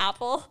squeeze an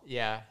apple?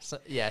 Yeah,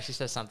 she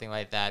says something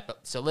like that.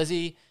 So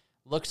Lizzie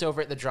looks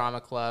over at the drama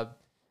club,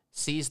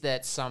 sees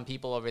that some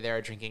people over there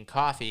are drinking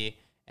coffee,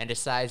 and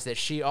decides that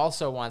she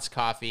also wants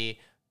coffee,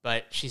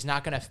 but she's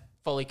not going to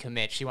fully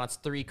commit. She wants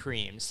 3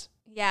 creams.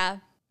 Yeah.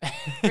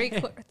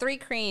 3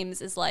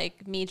 creams is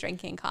like me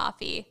drinking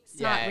coffee. It's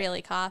not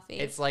really coffee.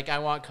 It's like I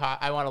want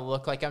to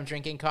look like I'm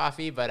drinking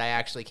coffee, but I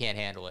actually can't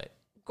handle it.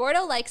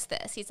 Gordo likes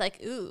this. He's like,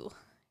 ooh,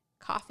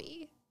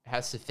 coffee. How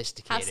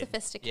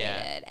sophisticated.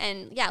 Yeah.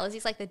 And yeah,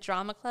 Lizzie's like, the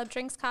drama club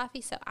drinks coffee,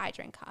 so I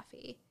drink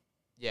coffee.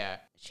 Yeah.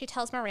 She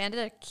tells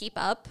Miranda to keep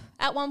up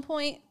at one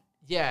point.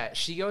 Yeah,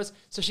 she goes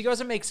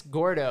and makes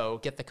Gordo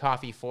get the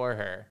coffee for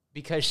her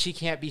because she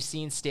can't be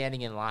seen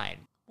standing in line.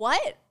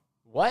 What?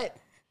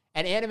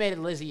 And animated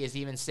Lizzie is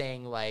even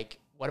saying, like,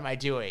 what am I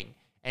doing?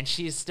 And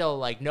she's still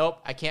like, nope,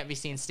 I can't be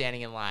seen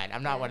standing in line.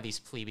 I'm not one of these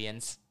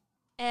plebeians.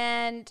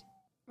 And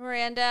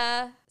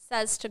Miranda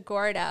says to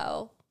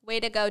Gordo, way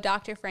to go,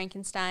 Dr.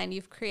 Frankenstein.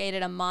 You've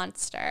created a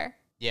monster.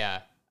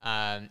 Yeah,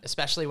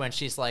 especially when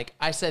she's like,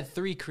 I said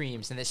 3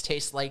 creams and this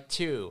tastes like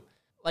 2.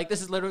 Like,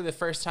 this is literally the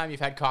first time you've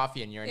had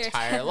coffee in your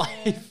entire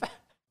life.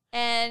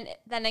 And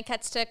then it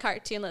cuts to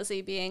Cartoon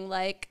Lizzie being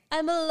like,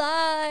 I'm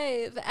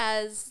alive,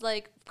 as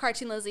like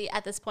Cartoon Lizzie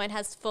at this point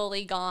has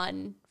fully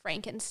gone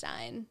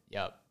Frankenstein.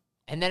 Yep.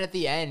 And then at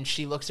the end,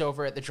 she looks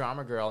over at the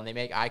drama girl and they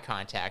make eye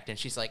contact and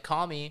she's like,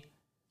 call me.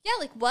 Yeah,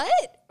 like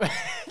what?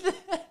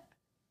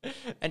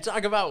 And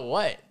talk about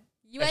what?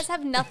 You guys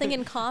have nothing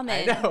in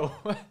common. I know.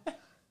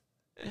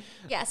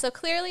 Yeah, so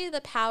clearly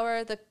the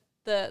power,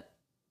 the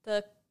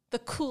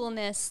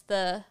coolness,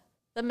 the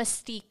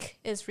mystique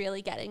is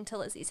really getting to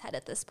Lizzie's head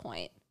at this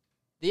point.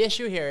 The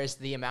issue here is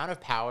the amount of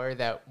power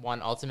that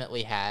one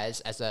ultimately has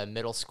as a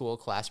middle school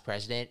class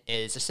president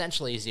is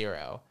essentially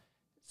zero.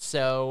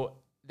 So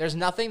there's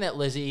nothing that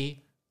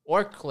Lizzie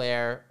or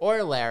Claire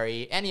or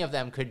Larry, any of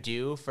them, could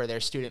do for their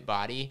student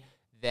body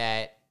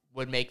that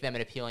would make them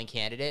an appealing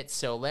candidate.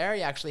 So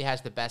Larry actually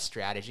has the best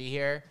strategy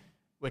here,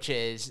 which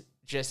is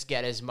just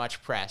get as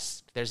much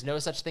press. There's no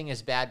such thing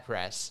as bad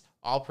press.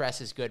 All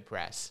press is good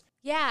press.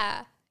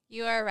 Yeah,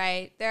 you are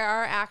right. There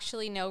are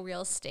actually no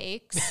real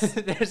stakes.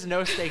 There's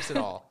no stakes at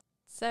all.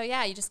 So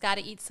yeah, you just got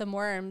to eat some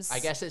worms. I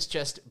guess it's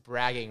just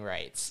bragging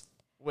rights,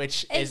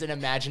 which is an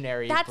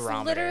imaginary that's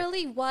barometer.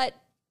 Literally what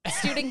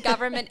student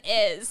government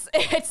is.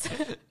 It's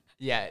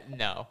Yeah,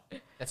 no.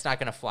 That's not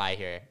going to fly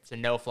here. It's a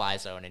no-fly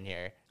zone in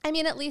here. I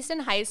mean, at least in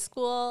high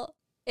school,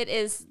 it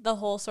is the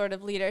whole sort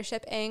of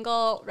leadership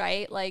angle,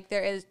 right? Like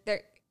there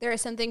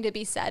is something to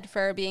be said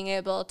for being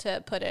able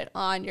to put it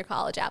on your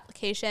college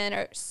application,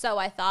 or so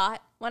I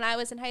thought when I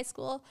was in high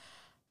school.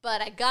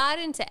 But I got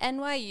into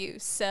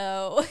NYU,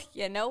 so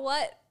you know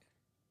what?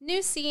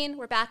 New scene,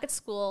 we're back at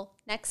school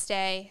next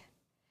day,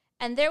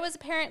 and there was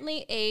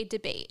apparently a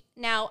debate.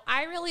 Now,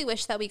 I really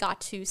wish that we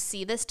got to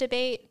see this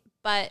debate,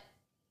 but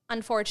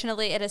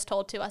unfortunately, it is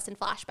told to us in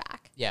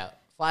flashback. Yeah,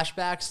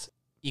 flashbacks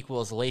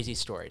equals lazy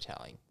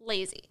storytelling.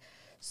 Lazy.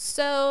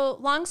 So,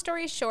 long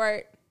story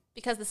short,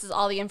 because this is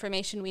all the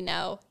information we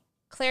know,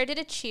 Claire did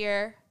a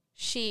cheer.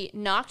 She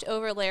knocked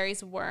over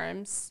Larry's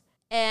worms,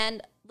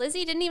 and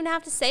Lizzie didn't even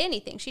have to say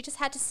anything. She just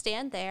had to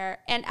stand there,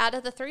 and out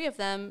of the three of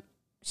them,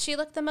 she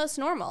looked the most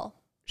normal.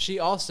 She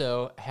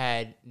also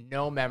had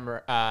no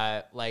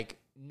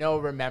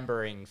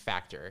remembering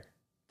factor.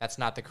 That's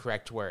not the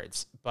correct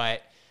words,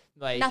 but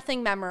like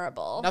Nothing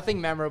memorable.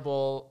 Nothing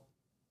memorable.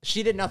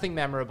 She did nothing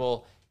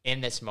memorable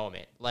in this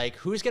moment. Like,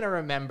 who's going to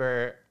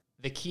remember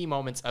the key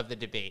moments of the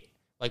debate?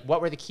 Like,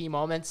 what were the key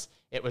moments?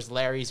 It was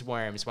Larry's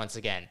worms once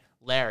again.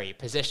 Larry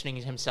positioning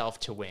himself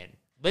to win.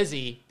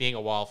 Lizzie being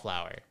a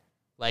wallflower.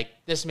 Like,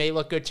 this may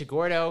look good to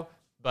Gordo,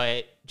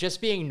 but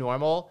just being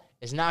normal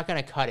is not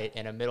going to cut it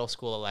in a middle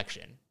school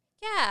election.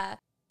 Yeah.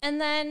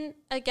 And then,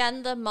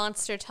 again, the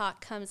monster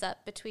talk comes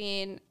up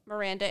between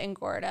Miranda and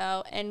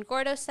Gordo. And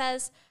Gordo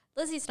says,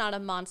 Lizzie's not a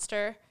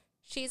monster.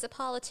 She's a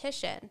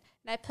politician.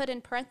 And I put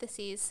in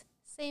parentheses,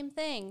 same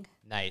thing.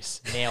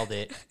 Nice. Nailed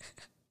it.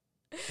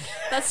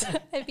 That's,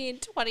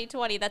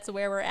 2020, that's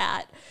where we're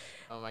at.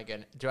 Oh, my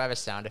goodness. Do I have a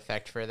sound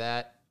effect for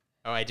that?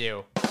 Oh, I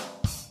do.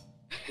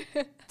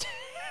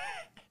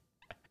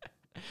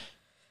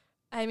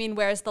 I mean,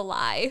 where's the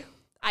lie?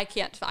 I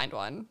can't find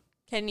one.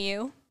 Can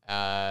you?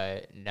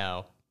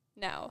 No.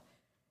 No.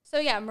 So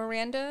yeah,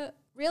 Miranda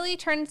really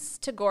turns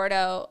to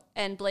Gordo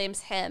and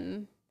blames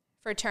him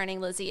for turning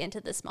Lizzie into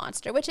this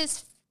monster, which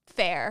is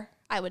fair,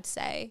 I would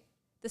say.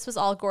 This was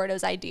all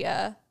Gordo's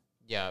idea.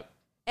 Yep.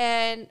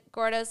 And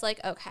Gordo's like,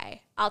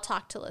 okay, I'll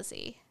talk to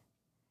Lizzie.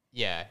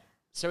 Yeah.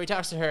 So he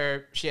talks to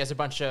her. She has a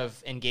bunch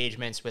of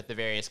engagements with the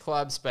various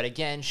clubs, but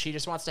again, she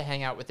just wants to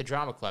hang out with the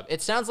drama club.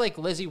 It sounds like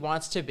Lizzie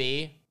wants to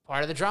be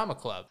part of the drama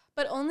club.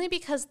 But only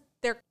because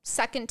they're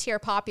second tier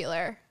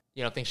popular.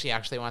 You don't think she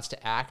actually wants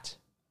to act?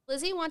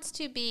 Lizzie wants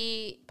to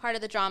be part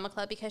of the drama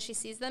club because she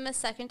sees them as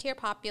second tier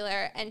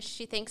popular, and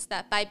she thinks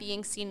that by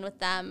being seen with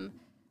them,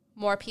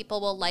 more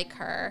people will like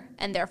her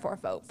and therefore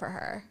vote for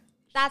her.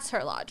 That's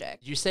her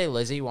logic. Did you say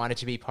Lizzie wanted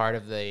to be part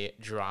of the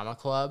drama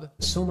club?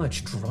 So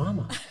much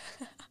drama.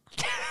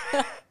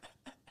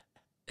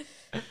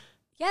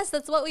 Yes,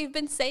 that's what we've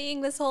been saying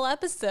this whole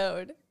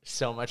episode.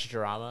 So much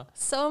drama.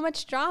 So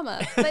much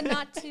drama, but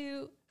not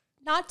to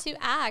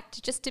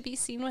act, just to be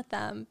seen with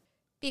them.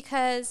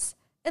 Because,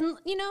 and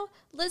you know,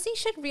 Lizzie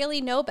should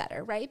really know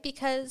better, right?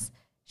 Because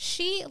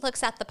she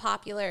looks at the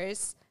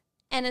populars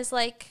and is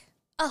like,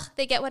 ugh,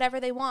 they get whatever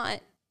they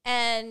want.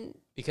 And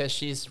because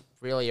she's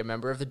really a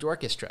member of the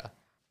Dorchestra.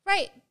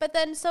 right, but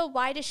then so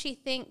why does she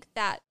think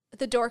that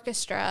the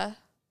Dorchestra,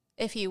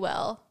 if you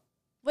will,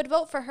 would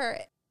vote for her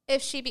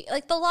if she be,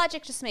 like, the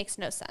logic just makes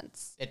no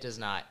sense. It does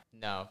not.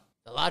 No.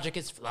 The logic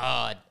is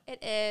flawed.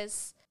 It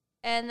is.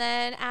 And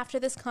then after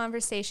this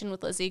conversation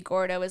with Lizzie,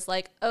 Gordo is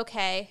like,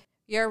 okay,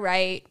 you're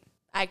right.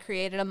 I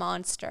created a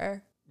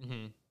monster.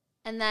 Mm-hmm.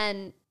 And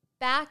then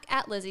back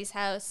at Lizzie's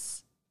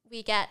house,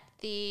 we get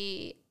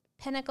the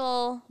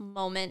pinnacle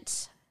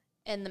moment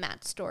in the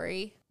Matt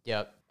story.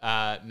 Yep.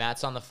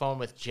 Matt's on the phone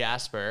with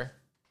Jasper,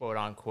 quote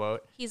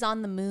unquote. He's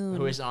on the moon.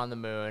 Who is on the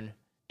moon.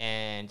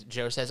 And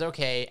Joe says,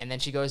 okay. And then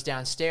she goes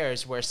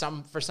downstairs where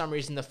for some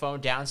reason the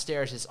phone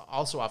downstairs is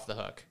also off the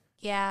hook.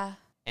 Yeah.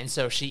 And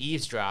so she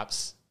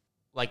eavesdrops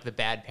like the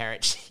bad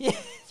parent she is.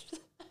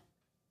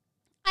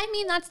 I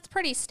mean, that's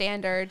pretty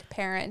standard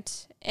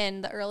parent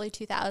in the early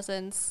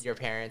 2000s. Your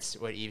parents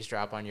would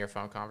eavesdrop on your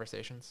phone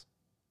conversations?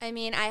 I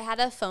mean, I had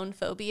a phone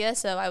phobia,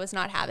 so I was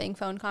not having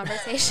phone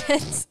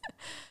conversations.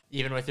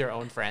 Even with your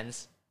own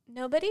friends?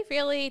 Nobody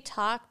really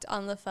talked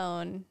on the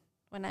phone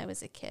when I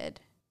was a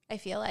kid, I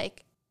feel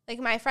like. Like,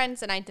 my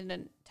friends and I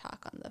didn't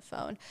talk on the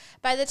phone.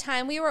 By the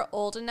time we were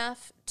old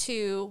enough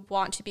to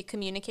want to be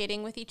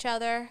communicating with each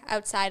other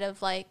outside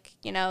of, like,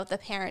 you know, the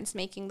parents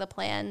making the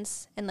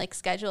plans and, like,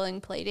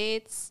 scheduling play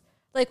dates,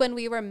 like, when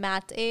we were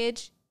Matt's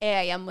age,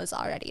 AIM was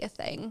already a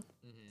thing.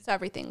 So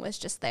everything was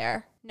just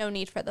there. No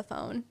need for the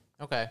phone.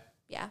 Okay.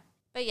 Yeah.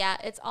 But yeah,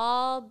 it's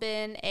all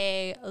been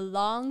a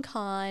long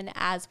con,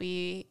 as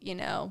we, you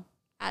know,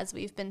 as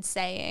we've been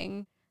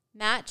saying.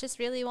 Matt just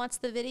really wants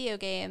the video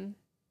game.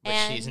 Which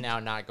he's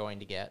now not going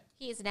to get.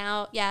 He's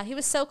now, yeah, he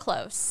was so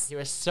close. He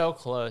was so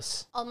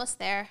close. Almost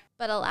there,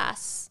 but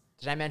alas.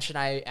 Did I mention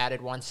I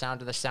added one sound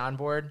to the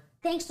soundboard?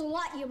 Thanks a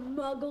lot, you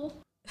muggle.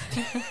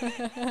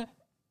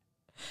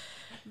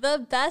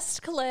 The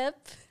best clip.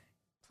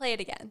 Play it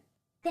again.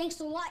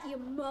 Thanks a lot, you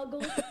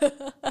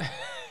muggle.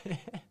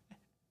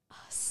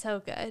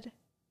 So good.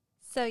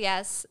 So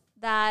yes,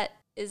 that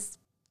is,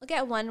 we'll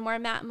get one more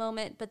Matt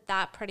moment, but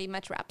that pretty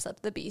much wraps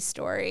up the B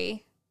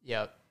story.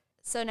 Yep.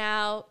 So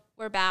now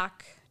we're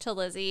back to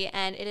Lizzie,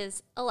 and it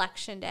is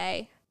election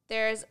day.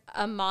 There's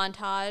a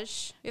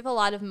montage. We have a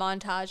lot of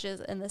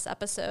montages in this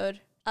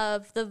episode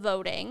of the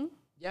voting.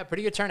 Yeah,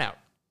 pretty good turnout.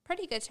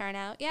 Pretty good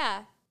turnout,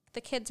 yeah.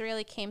 The kids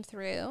really came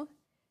through.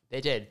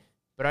 They did.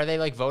 But are they,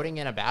 like, voting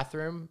in a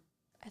bathroom?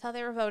 I thought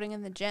they were voting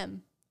in the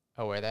gym.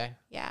 Oh, were they?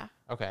 Yeah.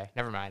 Okay,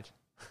 never mind.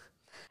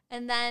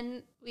 And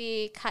then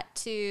we cut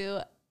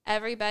to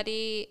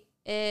everybody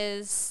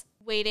is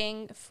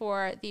waiting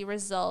for the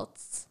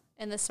results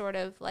in the sort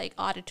of like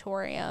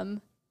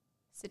auditorium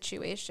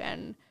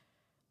situation.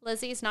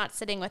 Lizzie's not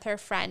sitting with her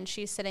friend.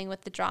 She's sitting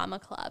with the drama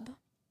club.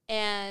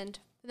 And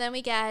then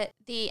we get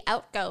the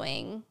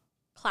outgoing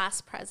class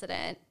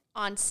president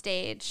on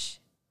stage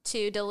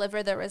to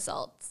deliver the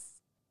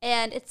results.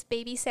 And it's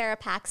baby Sarah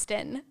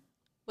Paxton,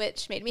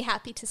 which made me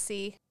happy to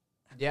see.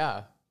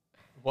 Yeah.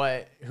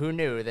 Who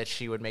knew that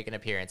she would make an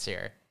appearance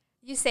here?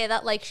 You say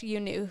that like you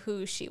knew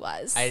who she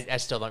was. I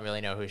still don't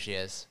really know who she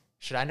is.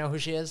 Should I know who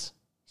she is?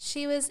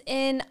 She was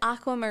in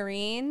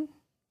Aquamarine.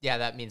 Yeah,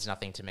 that means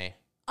nothing to me.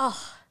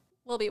 Oh,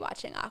 we'll be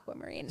watching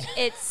Aquamarine.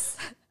 It's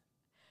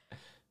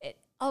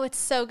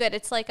so good.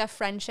 It's like a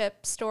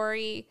friendship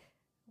story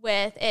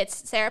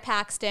it's Sarah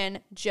Paxton,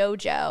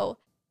 JoJo,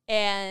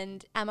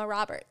 and Emma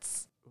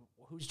Roberts.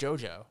 Who's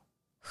JoJo?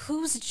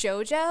 Who's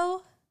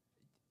JoJo?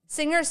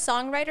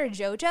 Singer-songwriter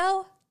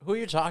JoJo? Who are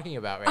you talking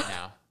about right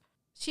now?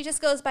 She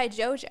just goes by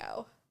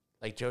JoJo.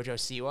 Like JoJo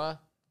Siwa?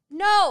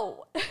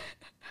 No.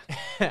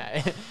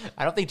 I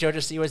don't think JoJo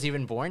Siwa's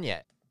even born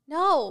yet.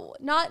 No,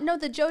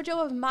 the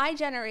JoJo of my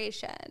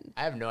generation.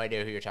 I have no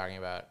idea who you're talking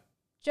about.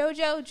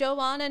 JoJo,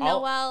 Joanna,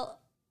 Noel.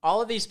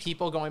 All of these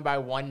people going by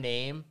one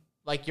name,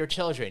 like your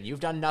children. You've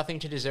done nothing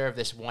to deserve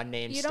this one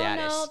name status. You don't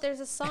know there's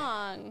a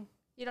song.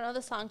 You don't know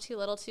the song Too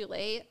Little Too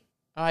Late?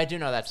 Oh, I do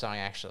know that song,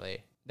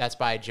 actually. That's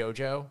by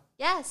JoJo?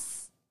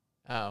 Yes.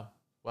 Oh,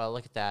 well,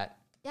 look at that.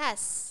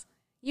 Yes.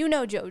 You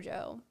know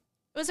JoJo.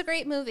 It was a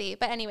great movie.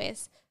 But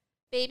anyways,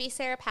 baby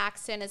Sarah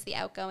Paxton is the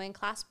outgoing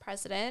class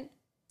president.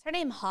 Is her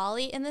name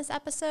Holly in this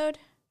episode?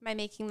 Am I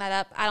making that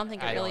up? I don't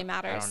think it really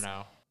matters. I don't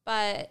know.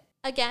 But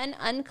again,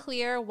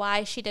 unclear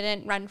why she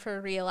didn't run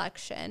for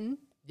re-election.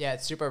 Yeah,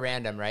 it's super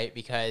random, right?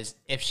 Because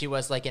if she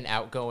was like an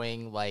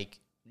outgoing like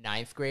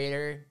 9th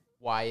grader,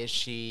 why is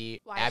she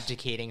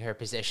abdicating her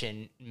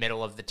position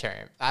middle of the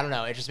term? I don't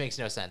know. It just makes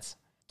no sense.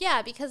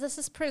 Yeah, because this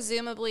is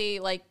presumably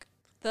like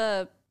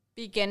the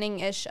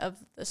beginning-ish of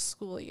the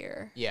school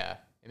year. Yeah,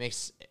 it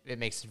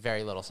makes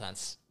very little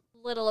sense.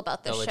 Little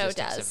about the show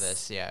does. Of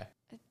this, yeah.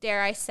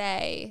 Dare I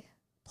say,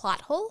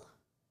 plot hole?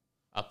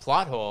 A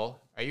plot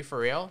hole? Are you for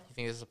real? You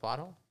think this is a plot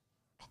hole?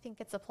 I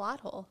think it's a plot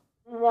hole.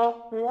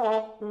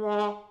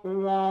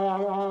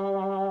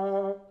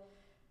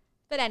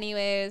 But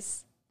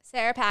anyways,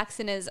 Sarah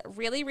Paxton is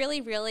really, really,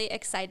 really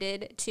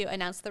excited to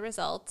announce the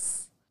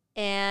results.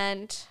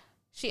 And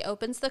she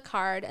opens the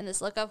card, and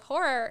this look of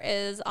horror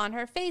is on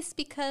her face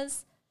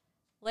because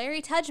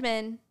Larry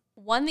Tudgman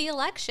won the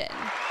election.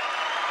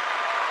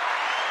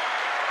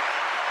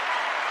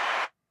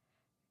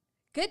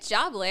 Good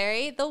job,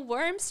 Larry. The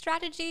worm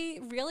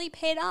strategy really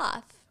paid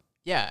off.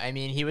 Yeah, I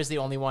mean, he was the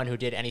only one who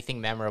did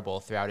anything memorable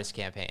throughout his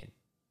campaign.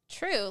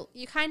 True.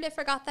 You kind of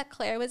forgot that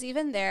Claire was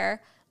even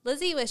there.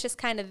 Lizzie was just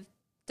kind of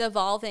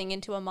devolving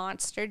into a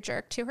monster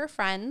jerk to her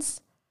friends.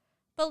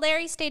 But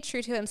Larry stayed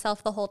true to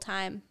himself the whole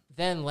time.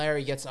 Then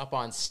Larry gets up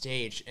on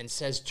stage and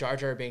says Jar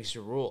Jar Binks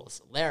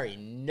rules. Larry,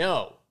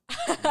 no.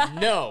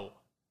 No.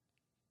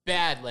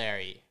 Bad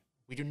Larry.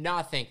 We do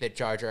not think that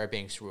Jar Jar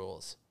Binks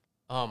rules.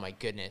 Oh my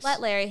goodness.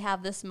 Let Larry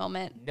have this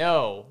moment.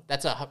 No,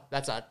 that's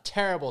a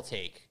terrible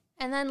take.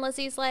 And then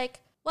Lizzie's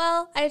like,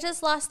 well, I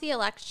just lost the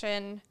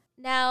election.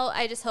 Now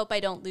I just hope I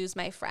don't lose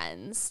my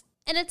friends.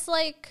 And it's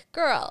like,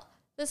 girl,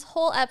 this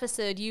whole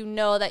episode, you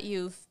know that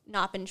you've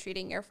not been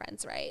treating your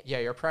friends right. Yeah,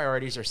 your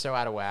priorities are so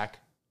out of whack.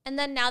 And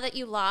then now that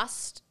you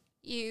lost,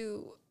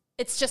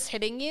 it's just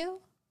hitting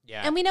you.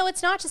 Yeah. And we know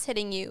it's not just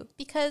hitting you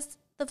because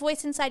the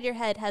voice inside your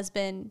head has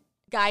been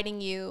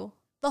guiding you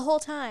the whole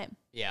time.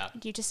 Yeah.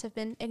 You just have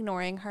been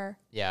ignoring her.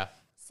 Yeah.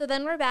 So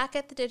then we're back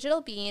at the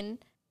Digital Bean,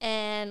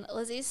 and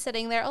Lizzie's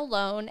sitting there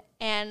alone,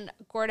 and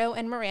Gordo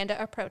and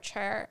Miranda approach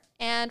her,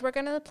 and we're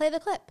going to play the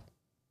clip.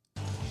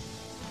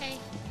 Hey,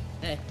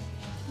 Hey,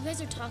 you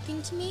guys are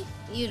talking to me?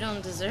 You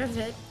don't deserve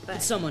it,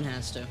 but someone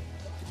has to.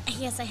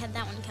 Yes, I had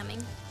that one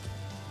coming.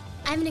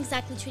 I haven't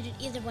exactly treated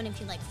either one of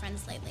you like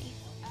friends lately,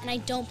 and I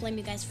don't blame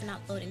you guys for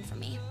not voting for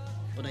me.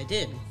 But I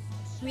did.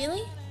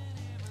 Really?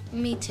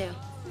 me too.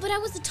 But I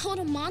was a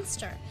total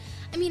monster.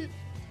 I mean,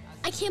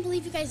 I can't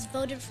believe you guys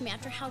voted for me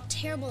after how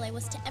terrible I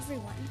was to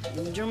everyone.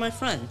 You're my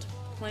friend.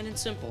 Plain and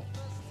simple.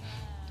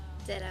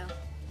 Ditto.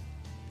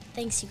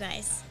 Thanks, you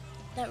guys.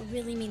 That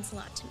really means a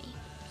lot to me.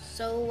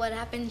 So what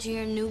happened to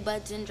your new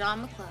buds in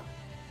drama club?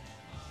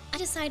 I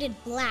decided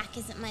black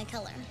isn't my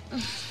color.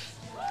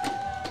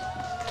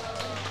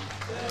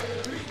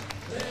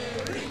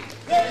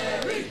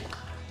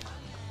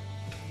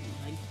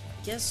 I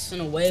guess in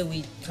a way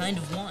we kind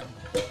of won.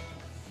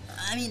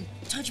 I mean,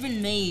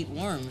 Touchman may eat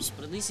worms,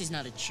 but at least he's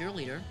not a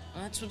cheerleader.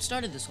 Well, that's what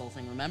started this whole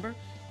thing, remember?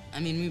 I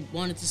mean, we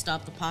wanted to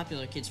stop the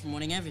popular kids from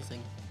winning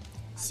everything.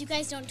 So you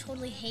guys don't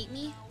totally hate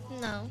me?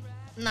 No,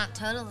 not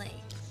totally.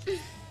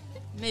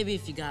 Maybe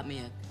if you got me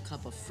a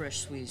cup of fresh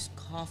squeezed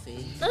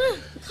coffee. Ugh,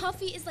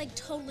 coffee is like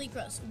totally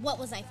gross. What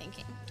was I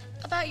thinking?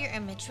 About your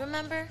image,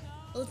 remember?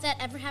 Well, if that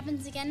ever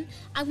happens again,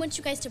 I want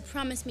you guys to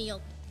promise me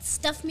you'll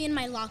stuff me in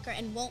my locker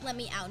and won't let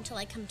me out until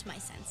I come to my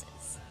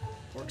senses.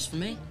 Works for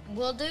me.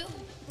 Will do.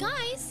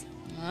 Guys!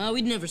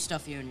 We'd never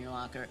stuff you in your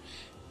locker.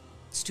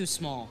 It's too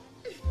small.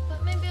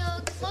 But maybe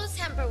a clothes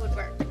hamper would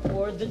work.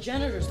 Or the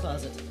janitor's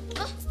closet.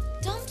 Oh,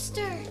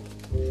 dumpster.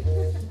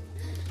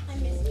 I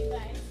miss you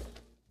guys.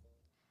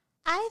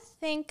 I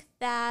think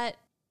that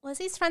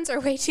Lizzie's friends are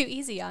way too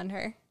easy on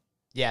her.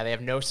 Yeah, they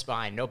have no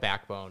spine, no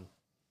backbone.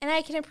 And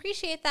I can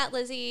appreciate that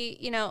Lizzie,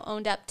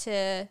 owned up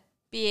to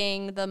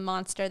being the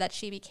monster that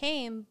she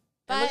became.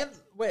 But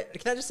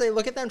Can I just say,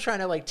 look at them trying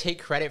to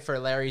take credit for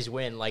Larry's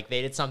win, like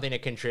they did something to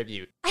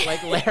contribute.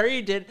 Like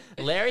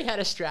Larry had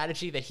a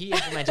strategy that he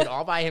implemented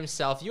all by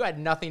himself. You had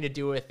nothing to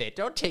do with it.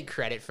 Don't take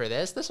credit for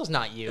this. This was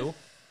not you.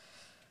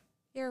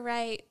 You're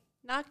right.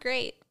 Not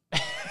great.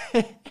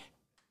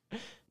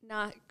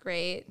 Not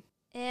great.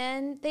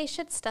 And they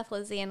should stuff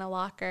Lizzie in a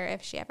locker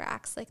if she ever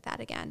acts like that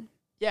again.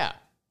 Yeah,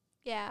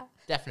 Yeah.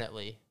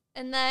 definitely.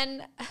 And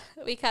then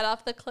we cut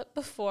off the clip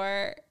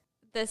before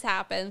this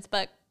happens,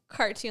 but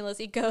Cartoon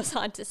Lizzie goes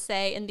on to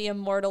say, in the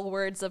immortal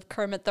words of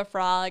Kermit the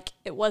Frog,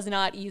 it was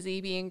not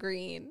easy being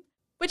green.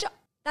 Which,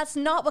 that's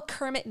not what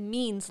Kermit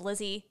means,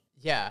 Lizzie.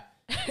 Yeah.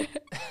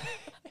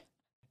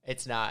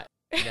 It's not.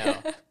 No.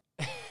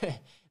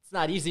 It's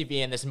not easy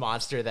being this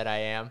monster that I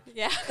am.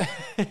 Yeah.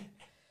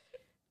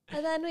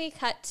 And then we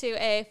cut to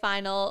a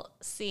final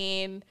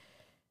scene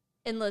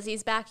in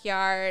Lizzie's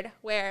backyard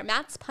where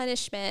Matt's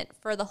punishment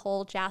for the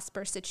whole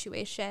Jasper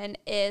situation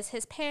is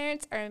his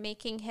parents are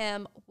making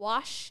him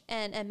wash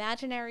an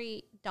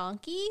imaginary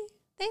donkey,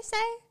 they say?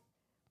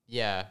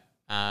 Yeah.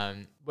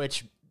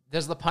 Which,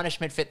 does the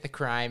punishment fit the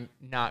crime?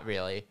 Not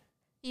really.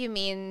 You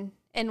mean,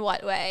 in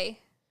what way?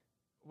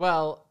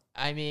 Well,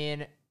 I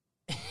mean,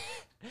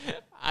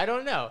 I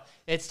don't know.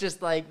 It's just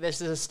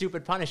this is a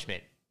stupid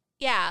punishment.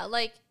 Yeah,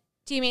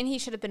 do you mean he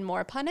should have been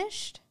more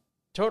punished?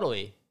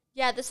 Totally.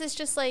 Yeah, this is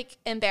just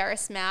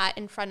embarrass Matt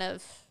in front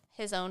of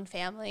his own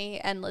family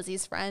and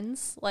Lizzie's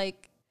friends.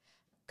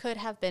 Could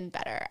have been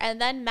better.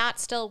 And then Matt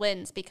still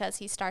wins because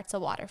he starts a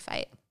water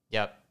fight.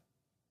 Yep.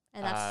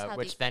 And that's how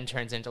which then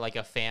turns into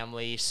a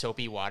family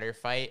soapy water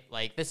fight.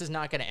 This is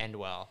not going to end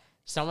well.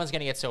 Someone's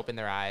going to get soap in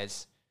their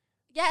eyes.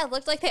 Yeah, it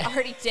looked like they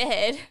already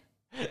did.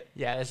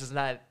 Yeah, this is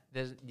not.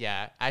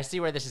 Yeah, I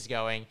see where this is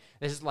going.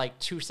 This is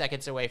 2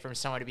 seconds away from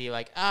someone to be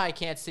like, I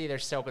can't see.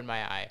 There's soap in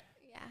my eye.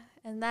 Yeah,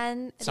 and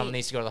then Someone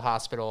needs to go to the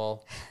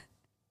hospital.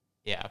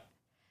 Yeah.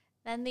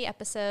 Then the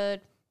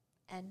episode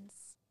ends,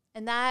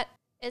 and that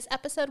is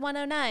episode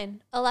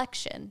 109,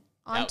 election.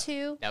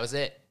 That was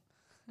it.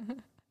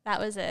 That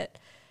was it.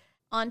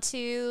 On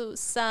to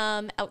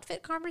some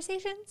outfit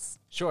conversations.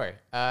 Sure.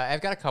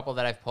 I've got a couple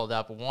that I've pulled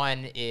up.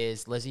 One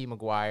is Lizzie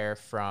McGuire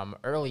from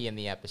early in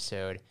the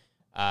episode,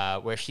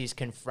 where she's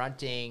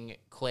confronting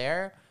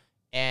Claire,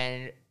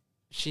 and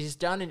she's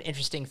done an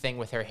interesting thing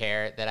with her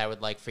hair that I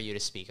would like for you to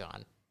speak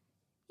on.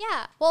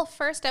 Yeah. Well,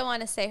 first I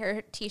want to say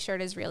her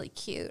t-shirt is really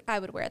cute. I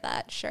would wear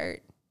that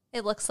shirt.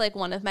 It looks like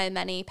one of my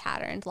many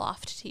patterned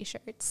loft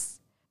t-shirts.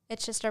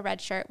 It's just a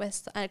red shirt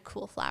with a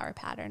cool flower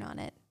pattern on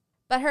it.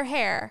 But her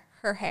hair.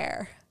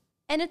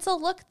 And it's a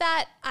look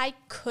that I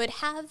could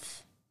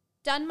have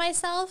done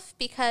myself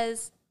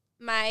because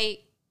my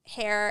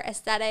hair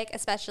aesthetic,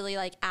 especially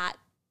at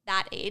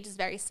that age, is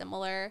very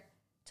similar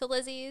to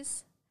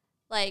Lizzie's.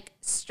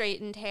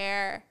 Straightened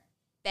hair,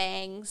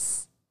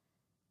 bangs.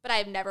 But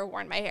I've never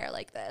worn my hair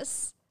like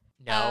this.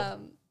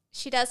 No.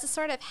 She does a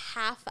sort of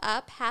half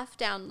up, half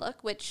down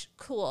look, which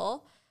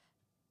cool.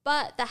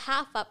 But the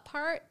half up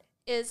part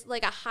is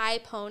a high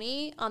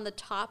pony on the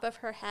top of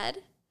her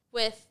head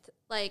with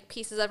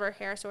pieces of her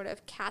hair sort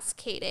of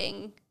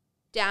cascading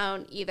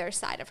down either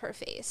side of her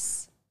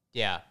face.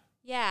 Yeah.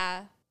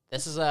 Yeah.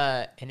 This is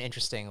an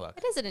interesting look.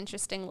 It is an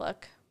interesting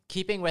look.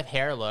 keeping with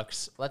hair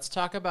looks, let's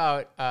talk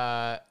about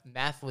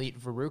mathlete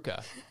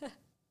Veruca.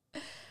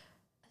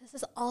 This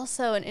is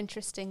also an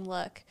interesting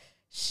look.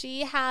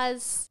 She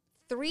has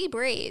 3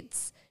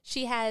 braids.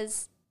 She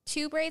has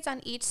 2 braids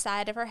on each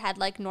side of her head,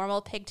 like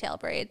normal pigtail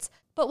braids.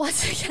 But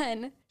once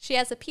again, she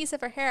has a piece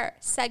of her hair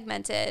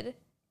segmented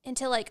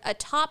into like a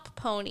top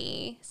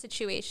pony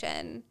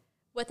situation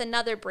with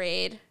another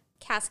braid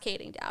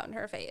cascading down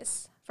her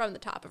face from the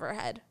top of her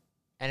head.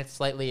 And it's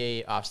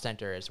slightly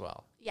off-center as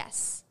well.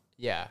 Yes.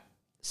 Yeah.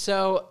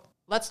 So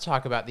let's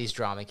talk about these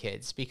drama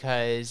kids,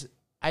 because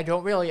I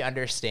don't really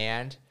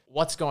understand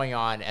what's going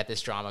on at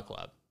this drama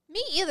club.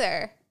 Me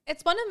either.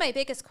 It's one of my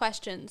biggest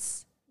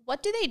questions.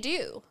 What do they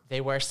do?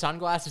 They wear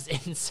sunglasses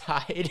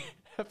inside,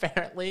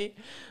 apparently.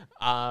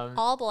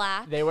 All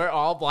black. They wear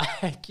all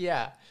black.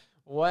 Yeah.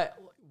 What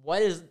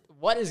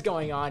is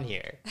going on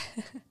here?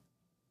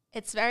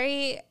 It's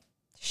very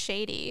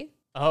shady.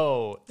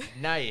 Oh,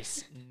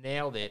 nice.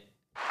 Nailed it.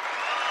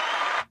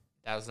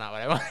 That was not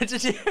what I wanted to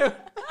do.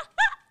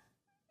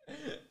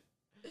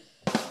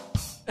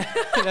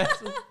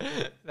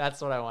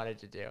 That's what I wanted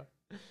to do.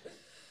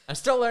 I'm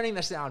still learning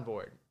the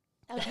soundboard.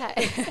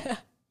 Okay.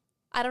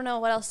 I don't know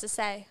what else to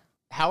say.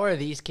 How are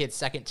these kids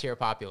second tier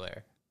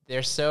popular?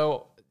 They're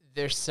so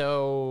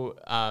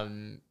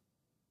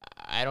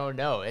I don't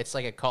know. It's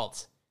like a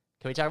cult.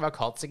 Can we talk about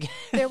cults again?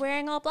 They're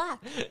wearing all black.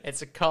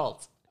 It's a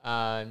cult.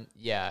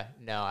 Yeah,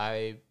 no,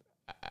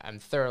 I'm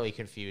thoroughly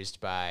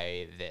confused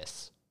by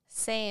this.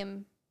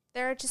 Same.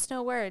 There are just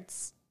no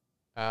words.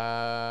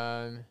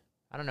 I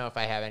don't know if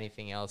I have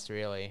anything else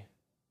really.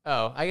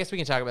 Oh, I guess we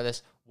can talk about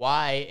this.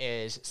 Why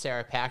is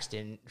Sarah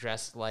Paxton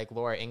dressed like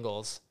Laura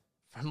Ingalls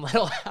from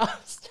Little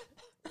House?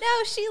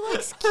 No, she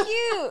looks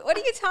cute. What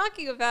are you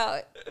talking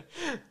about?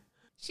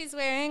 She's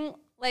wearing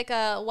like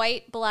a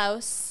white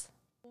blouse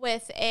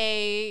with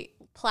a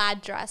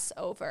plaid dress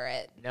over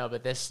it. No,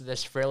 but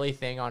this frilly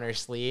thing on her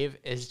sleeve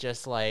is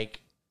just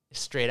like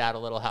straight out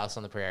of Little House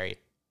on the Prairie.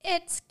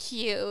 It's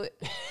cute.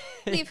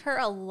 Leave her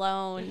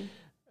alone.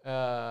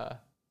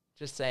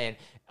 Just saying.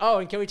 Oh,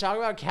 and can we talk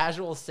about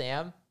Casual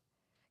Sam?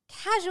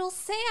 Casual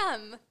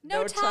Sam.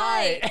 No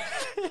tie.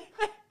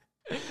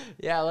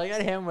 Yeah, look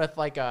at him with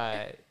like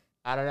a,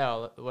 I don't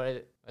know,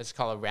 what's it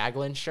called, a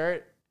raglan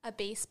shirt? A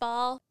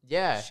baseball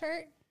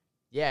shirt.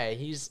 Yeah,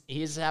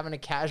 he's having a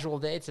casual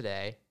day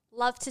today.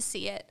 Love to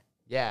see it.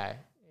 Yeah,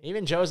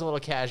 even Joe's a little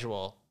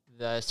casual.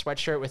 The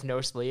sweatshirt with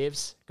no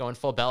sleeves, going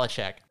full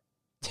Belichick.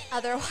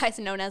 Otherwise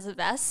known as a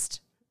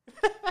vest.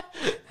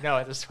 No,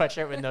 it's a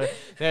sweatshirt with no...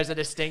 There's a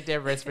distinct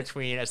difference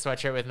between a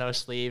sweatshirt with no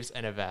sleeves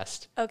and a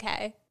vest.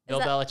 Okay. Bill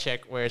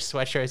Belichick wears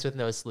sweatshirts with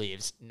no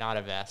sleeves, not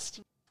a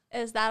vest.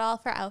 Is that all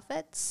for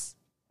outfits?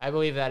 I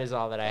believe that is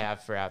all that I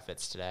have for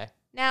outfits today.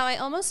 Now, I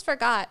almost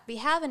forgot. We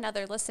have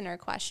another listener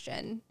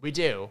question. We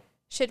do.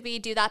 Should we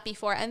do that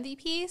before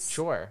MVPs?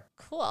 Sure.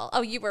 Cool.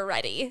 Oh, you were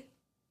ready.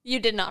 You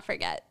did not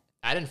forget.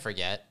 I didn't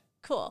forget.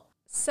 Cool.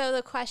 So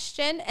the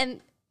question,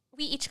 and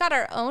we each got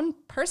our own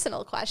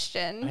personal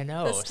question. I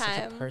know. This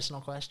time. Such a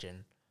personal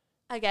question.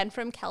 Again,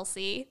 from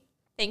Kelsey.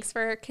 Thanks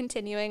for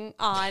continuing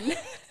on.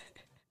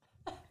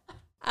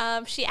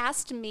 She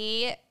asked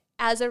me,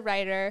 as a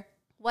writer,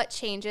 what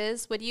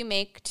changes would you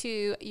make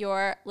to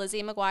your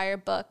Lizzie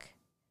McGuire book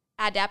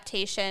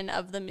adaptation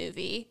of the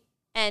movie?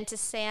 And to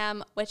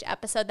Sam, which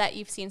episode that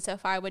you've seen so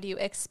far would you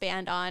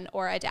expand on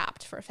or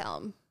adapt for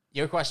film?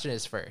 Your question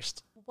is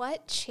first.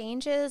 What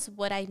changes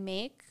would I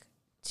make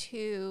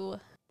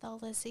to the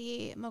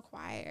Lizzie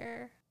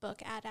McGuire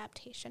book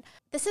adaptation?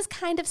 This is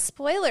kind of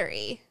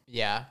spoilery.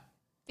 Yeah.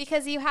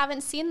 Because you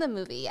haven't seen the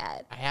movie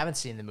yet. I haven't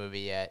seen the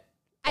movie yet.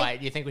 Why,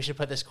 do you think we should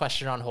put this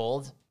question on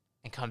hold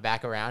and come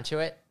back around to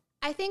it?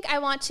 I think I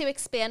want to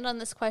expand on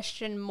this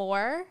question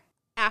more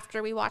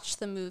after we watch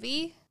the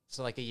movie.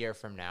 So like a year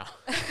from now.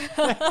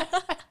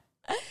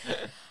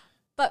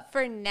 But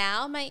for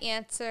now, my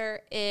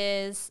answer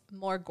is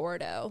more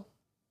Gordo.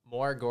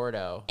 More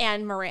Gordo.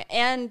 And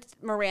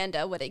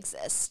Miranda would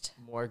exist.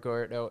 More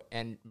Gordo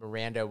and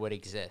Miranda would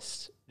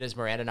exist. Is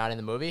Miranda not in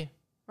the movie?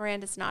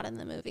 Miranda's not in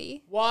the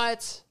movie.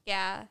 What?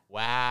 Yeah.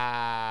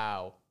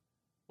 Wow.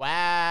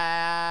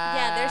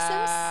 Yeah, there's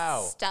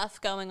some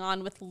stuff going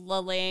on with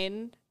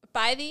Lalaine.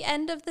 By the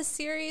end of the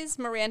series,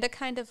 Miranda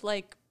kind of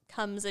like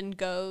comes and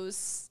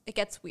goes. It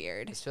gets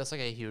weird. This feels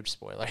like a huge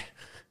spoiler.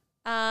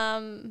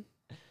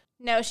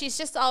 No, she's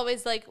just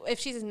always like, if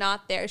she's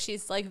not there,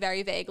 she's like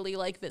very vaguely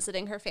like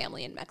visiting her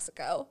family in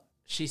Mexico.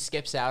 She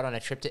skips out on a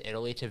trip to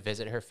Italy to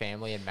visit her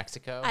family in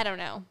Mexico? I don't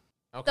know.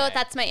 Okay. Though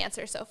that's my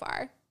answer so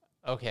far.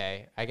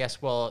 Okay. I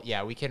guess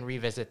we can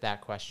revisit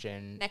that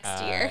question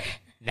next year.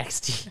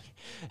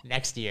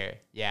 Next year.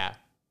 Yeah.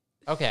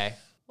 Okay.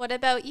 What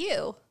about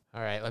you?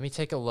 All right. Let me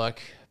take a look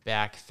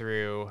back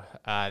through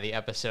the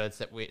episodes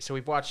that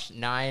we've watched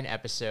 9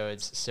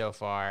 episodes so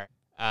far.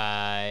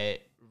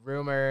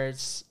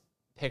 Rumors,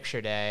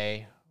 Picture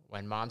Day,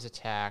 When Moms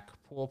Attack,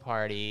 Pool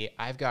Party,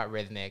 I've Got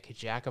Rhythmic,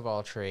 Jack of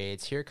All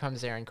Trades, Here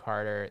Comes Aaron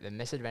Carter, The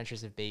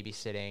Misadventures of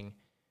Babysitting,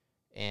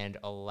 and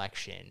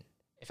Election.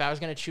 If I was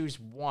going to choose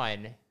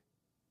one,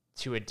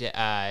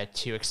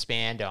 to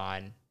expand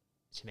on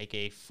to make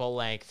a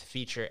full-length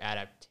feature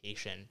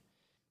adaptation?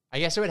 I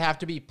guess it would have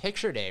to be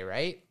Picture Day,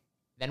 right?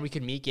 Then we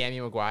could meet Gammy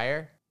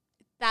McGuire.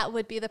 That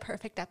would be the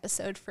perfect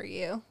episode for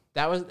you.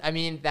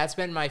 That's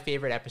been my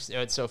favorite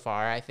episode so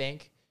far, I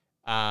think.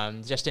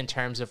 Just in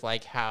terms of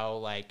like how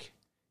like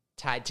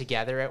tied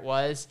together it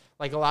was.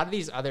 Like a lot of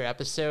these other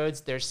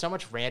episodes, there's so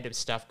much random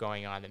stuff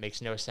going on that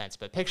makes no sense.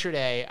 But Picture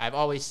Day, I've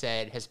always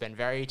said, has been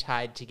very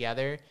tied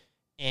together.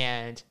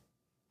 And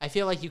I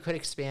feel like you could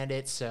expand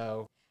it.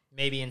 So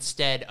maybe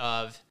instead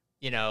of,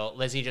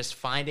 Lizzie just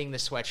finding the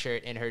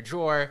sweatshirt in her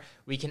drawer,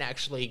 we can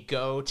actually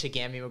go to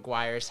Gammy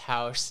McGuire's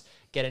house,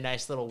 get a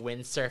nice little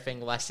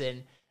windsurfing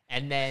lesson.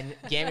 And then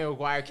Gammy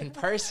McGuire can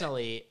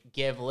personally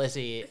give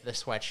Lizzie the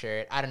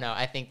sweatshirt. I don't know.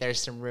 I think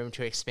there's some room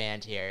to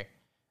expand here.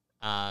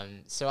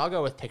 So I'll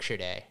go with Picture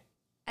Day.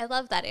 I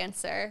love that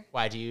answer.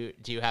 Why? Do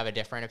you have a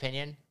different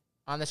opinion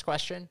on this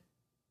question?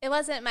 It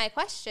wasn't my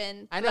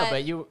question. I know,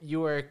 but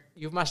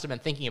you must have been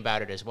thinking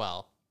about it as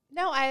well.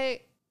 No,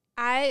 I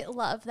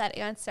love that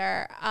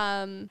answer.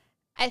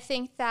 I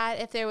think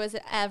that if there was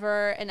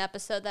ever an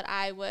episode that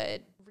I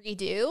would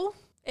redo,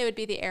 it would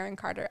be the Aaron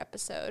Carter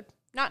episode.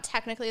 Not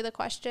technically the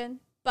question,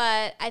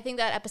 but I think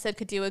that episode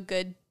could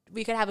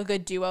we could have a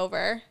good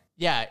do-over.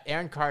 Yeah,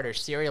 Aaron Carter,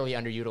 serially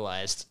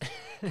underutilized.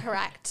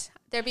 Correct.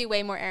 There'd be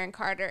way more Aaron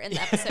Carter in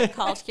the episode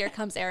called Here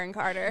Comes Aaron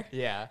Carter.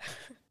 Yeah,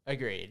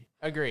 agreed.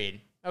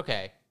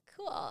 Okay.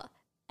 Cool.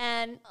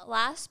 And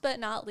last but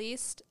not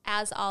least,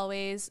 as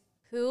always,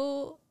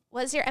 who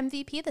was your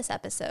MVP this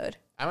episode?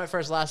 I went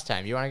first last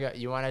time. You want to go?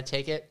 You want to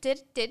take it?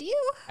 Did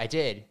you? I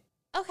did.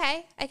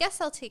 Okay, I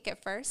guess I'll take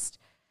it first.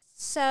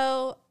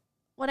 So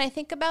when I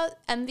think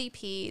about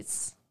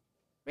MVPs,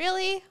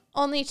 really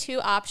only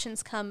two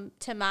options come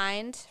to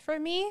mind for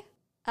me.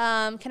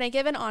 Can I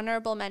give an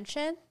honorable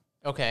mention?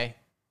 Okay.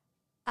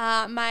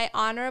 My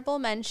honorable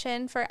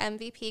mention for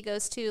MVP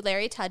goes to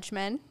Larry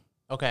Tudgman.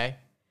 Okay.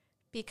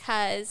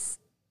 Because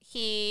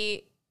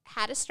he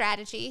had a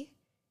strategy.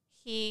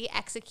 He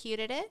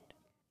executed it.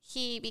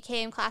 He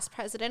became class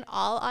president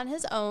all on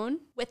his own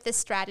with this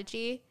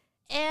strategy.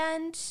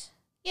 And,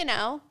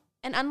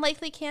 an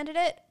unlikely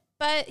candidate,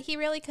 but he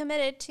really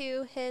committed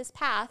to his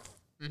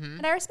path. Mm-hmm.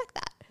 And I respect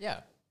that.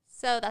 Yeah.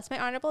 So that's my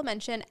honorable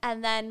mention.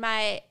 And then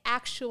my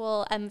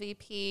actual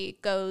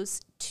MVP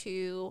goes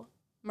to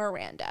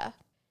Miranda.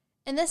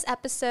 In this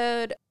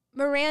episode,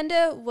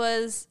 Miranda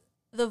was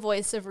the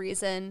voice of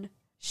reason.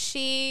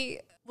 She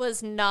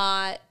was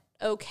not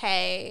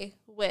okay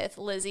with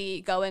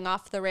Lizzie going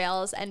off the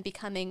rails and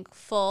becoming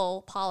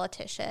full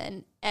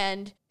politician.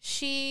 And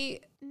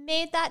she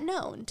made that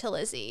known to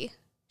Lizzie.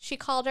 She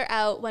called her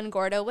out when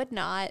Gordo would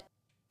not,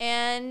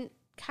 and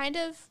kind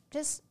of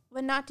just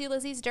would not do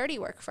Lizzie's dirty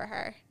work for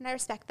her. And I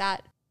respect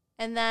that.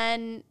 And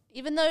then,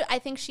 even though I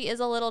think she is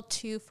a little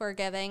too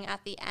forgiving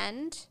at the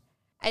end,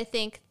 I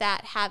think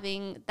that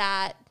having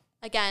that,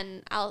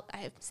 again,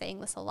 I'm saying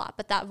this a lot,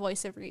 but that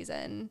voice of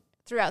reason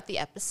throughout the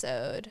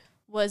episode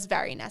was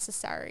very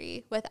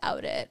necessary.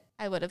 Without it,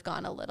 I would have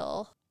gone a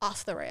little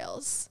off the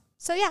rails.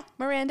 So yeah,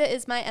 Miranda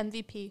is my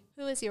MVP.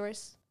 Who is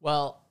yours?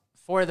 Well,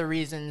 for the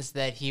reasons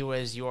that he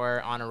was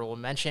your honorable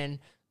mention,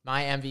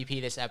 my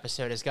MVP this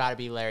episode has got to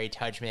be Larry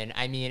Tudgman.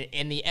 I mean,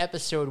 in the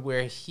episode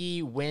where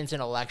he wins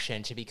an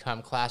election to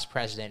become class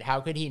president, how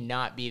could he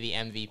not be the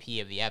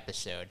MVP of the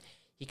episode?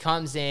 He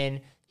comes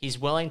in, he's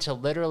willing to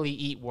literally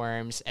eat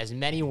worms, as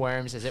many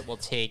worms as it will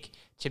take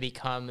to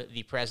become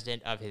the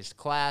president of his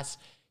class.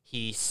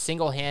 He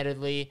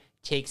single-handedly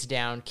takes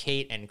down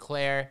Kate and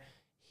Claire.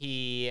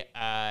 He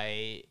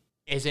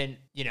isn't,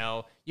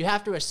 you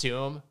have to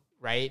assume,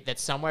 right, that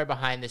somewhere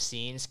behind the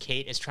scenes,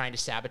 Kate is trying to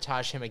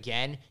sabotage him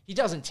again. He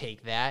doesn't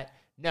take that.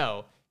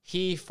 No,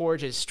 he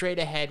forges straight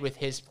ahead with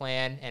his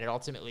plan, and it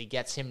ultimately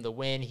gets him the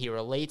win. He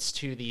relates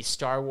to the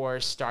Star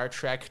Wars, Star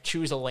Trek,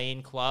 Choose a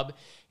Lane Club,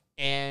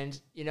 and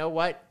you know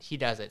what? He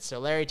does it. So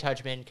Larry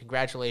Tudgman,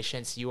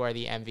 congratulations. You are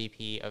the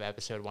MVP of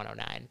episode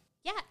 109.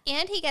 Yeah,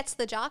 and he gets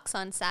the jocks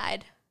on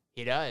side.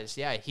 He does,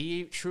 yeah.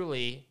 He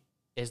truly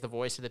is the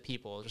voice of the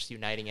people, just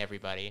uniting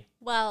everybody.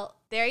 Well,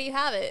 there you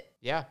have it.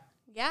 Yeah.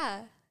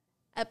 Yeah.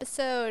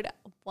 Episode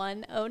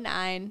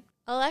 109,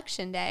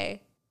 Election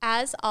Day.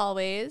 As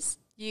always,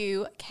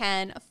 you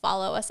can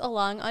follow us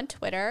along on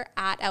Twitter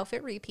at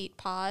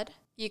OutfitRepeatPod.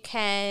 You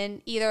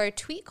can either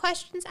tweet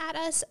questions at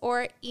us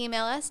or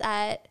email us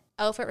at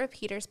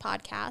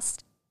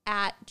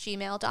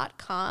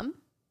outfitrepeaterspodcast@gmail.com.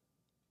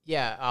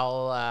 Yeah,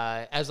 I'll,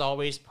 as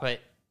always, put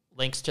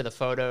links to the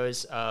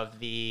photos of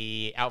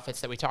the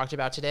outfits that we talked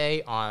about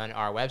today on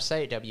our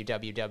website,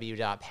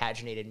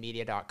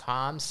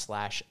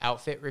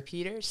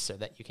 www.paginatedmedia.com/outfitrepeaters, so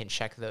that you can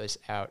check those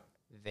out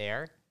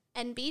there.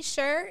 And be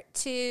sure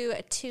to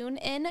tune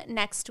in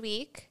next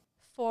week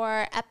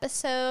for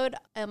episode,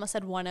 I almost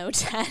said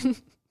 1010.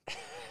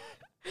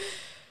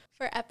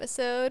 For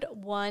episode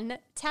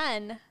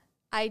 110.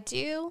 I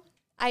do.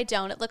 I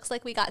don't. It looks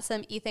like we got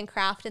some Ethan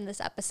Kraft in this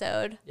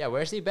episode. Yeah,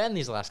 where's he been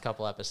these last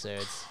couple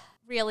episodes?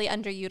 Really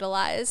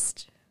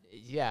underutilized.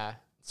 Yeah,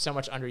 so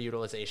much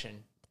underutilization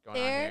going on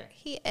There here.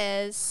 he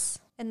is.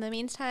 In the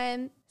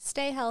meantime,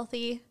 stay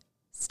healthy,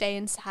 stay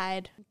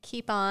inside,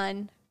 keep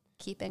on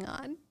keeping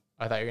on.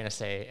 I thought you were going to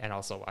say, and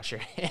also wash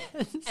your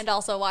hands. And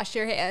also wash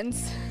your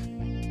hands.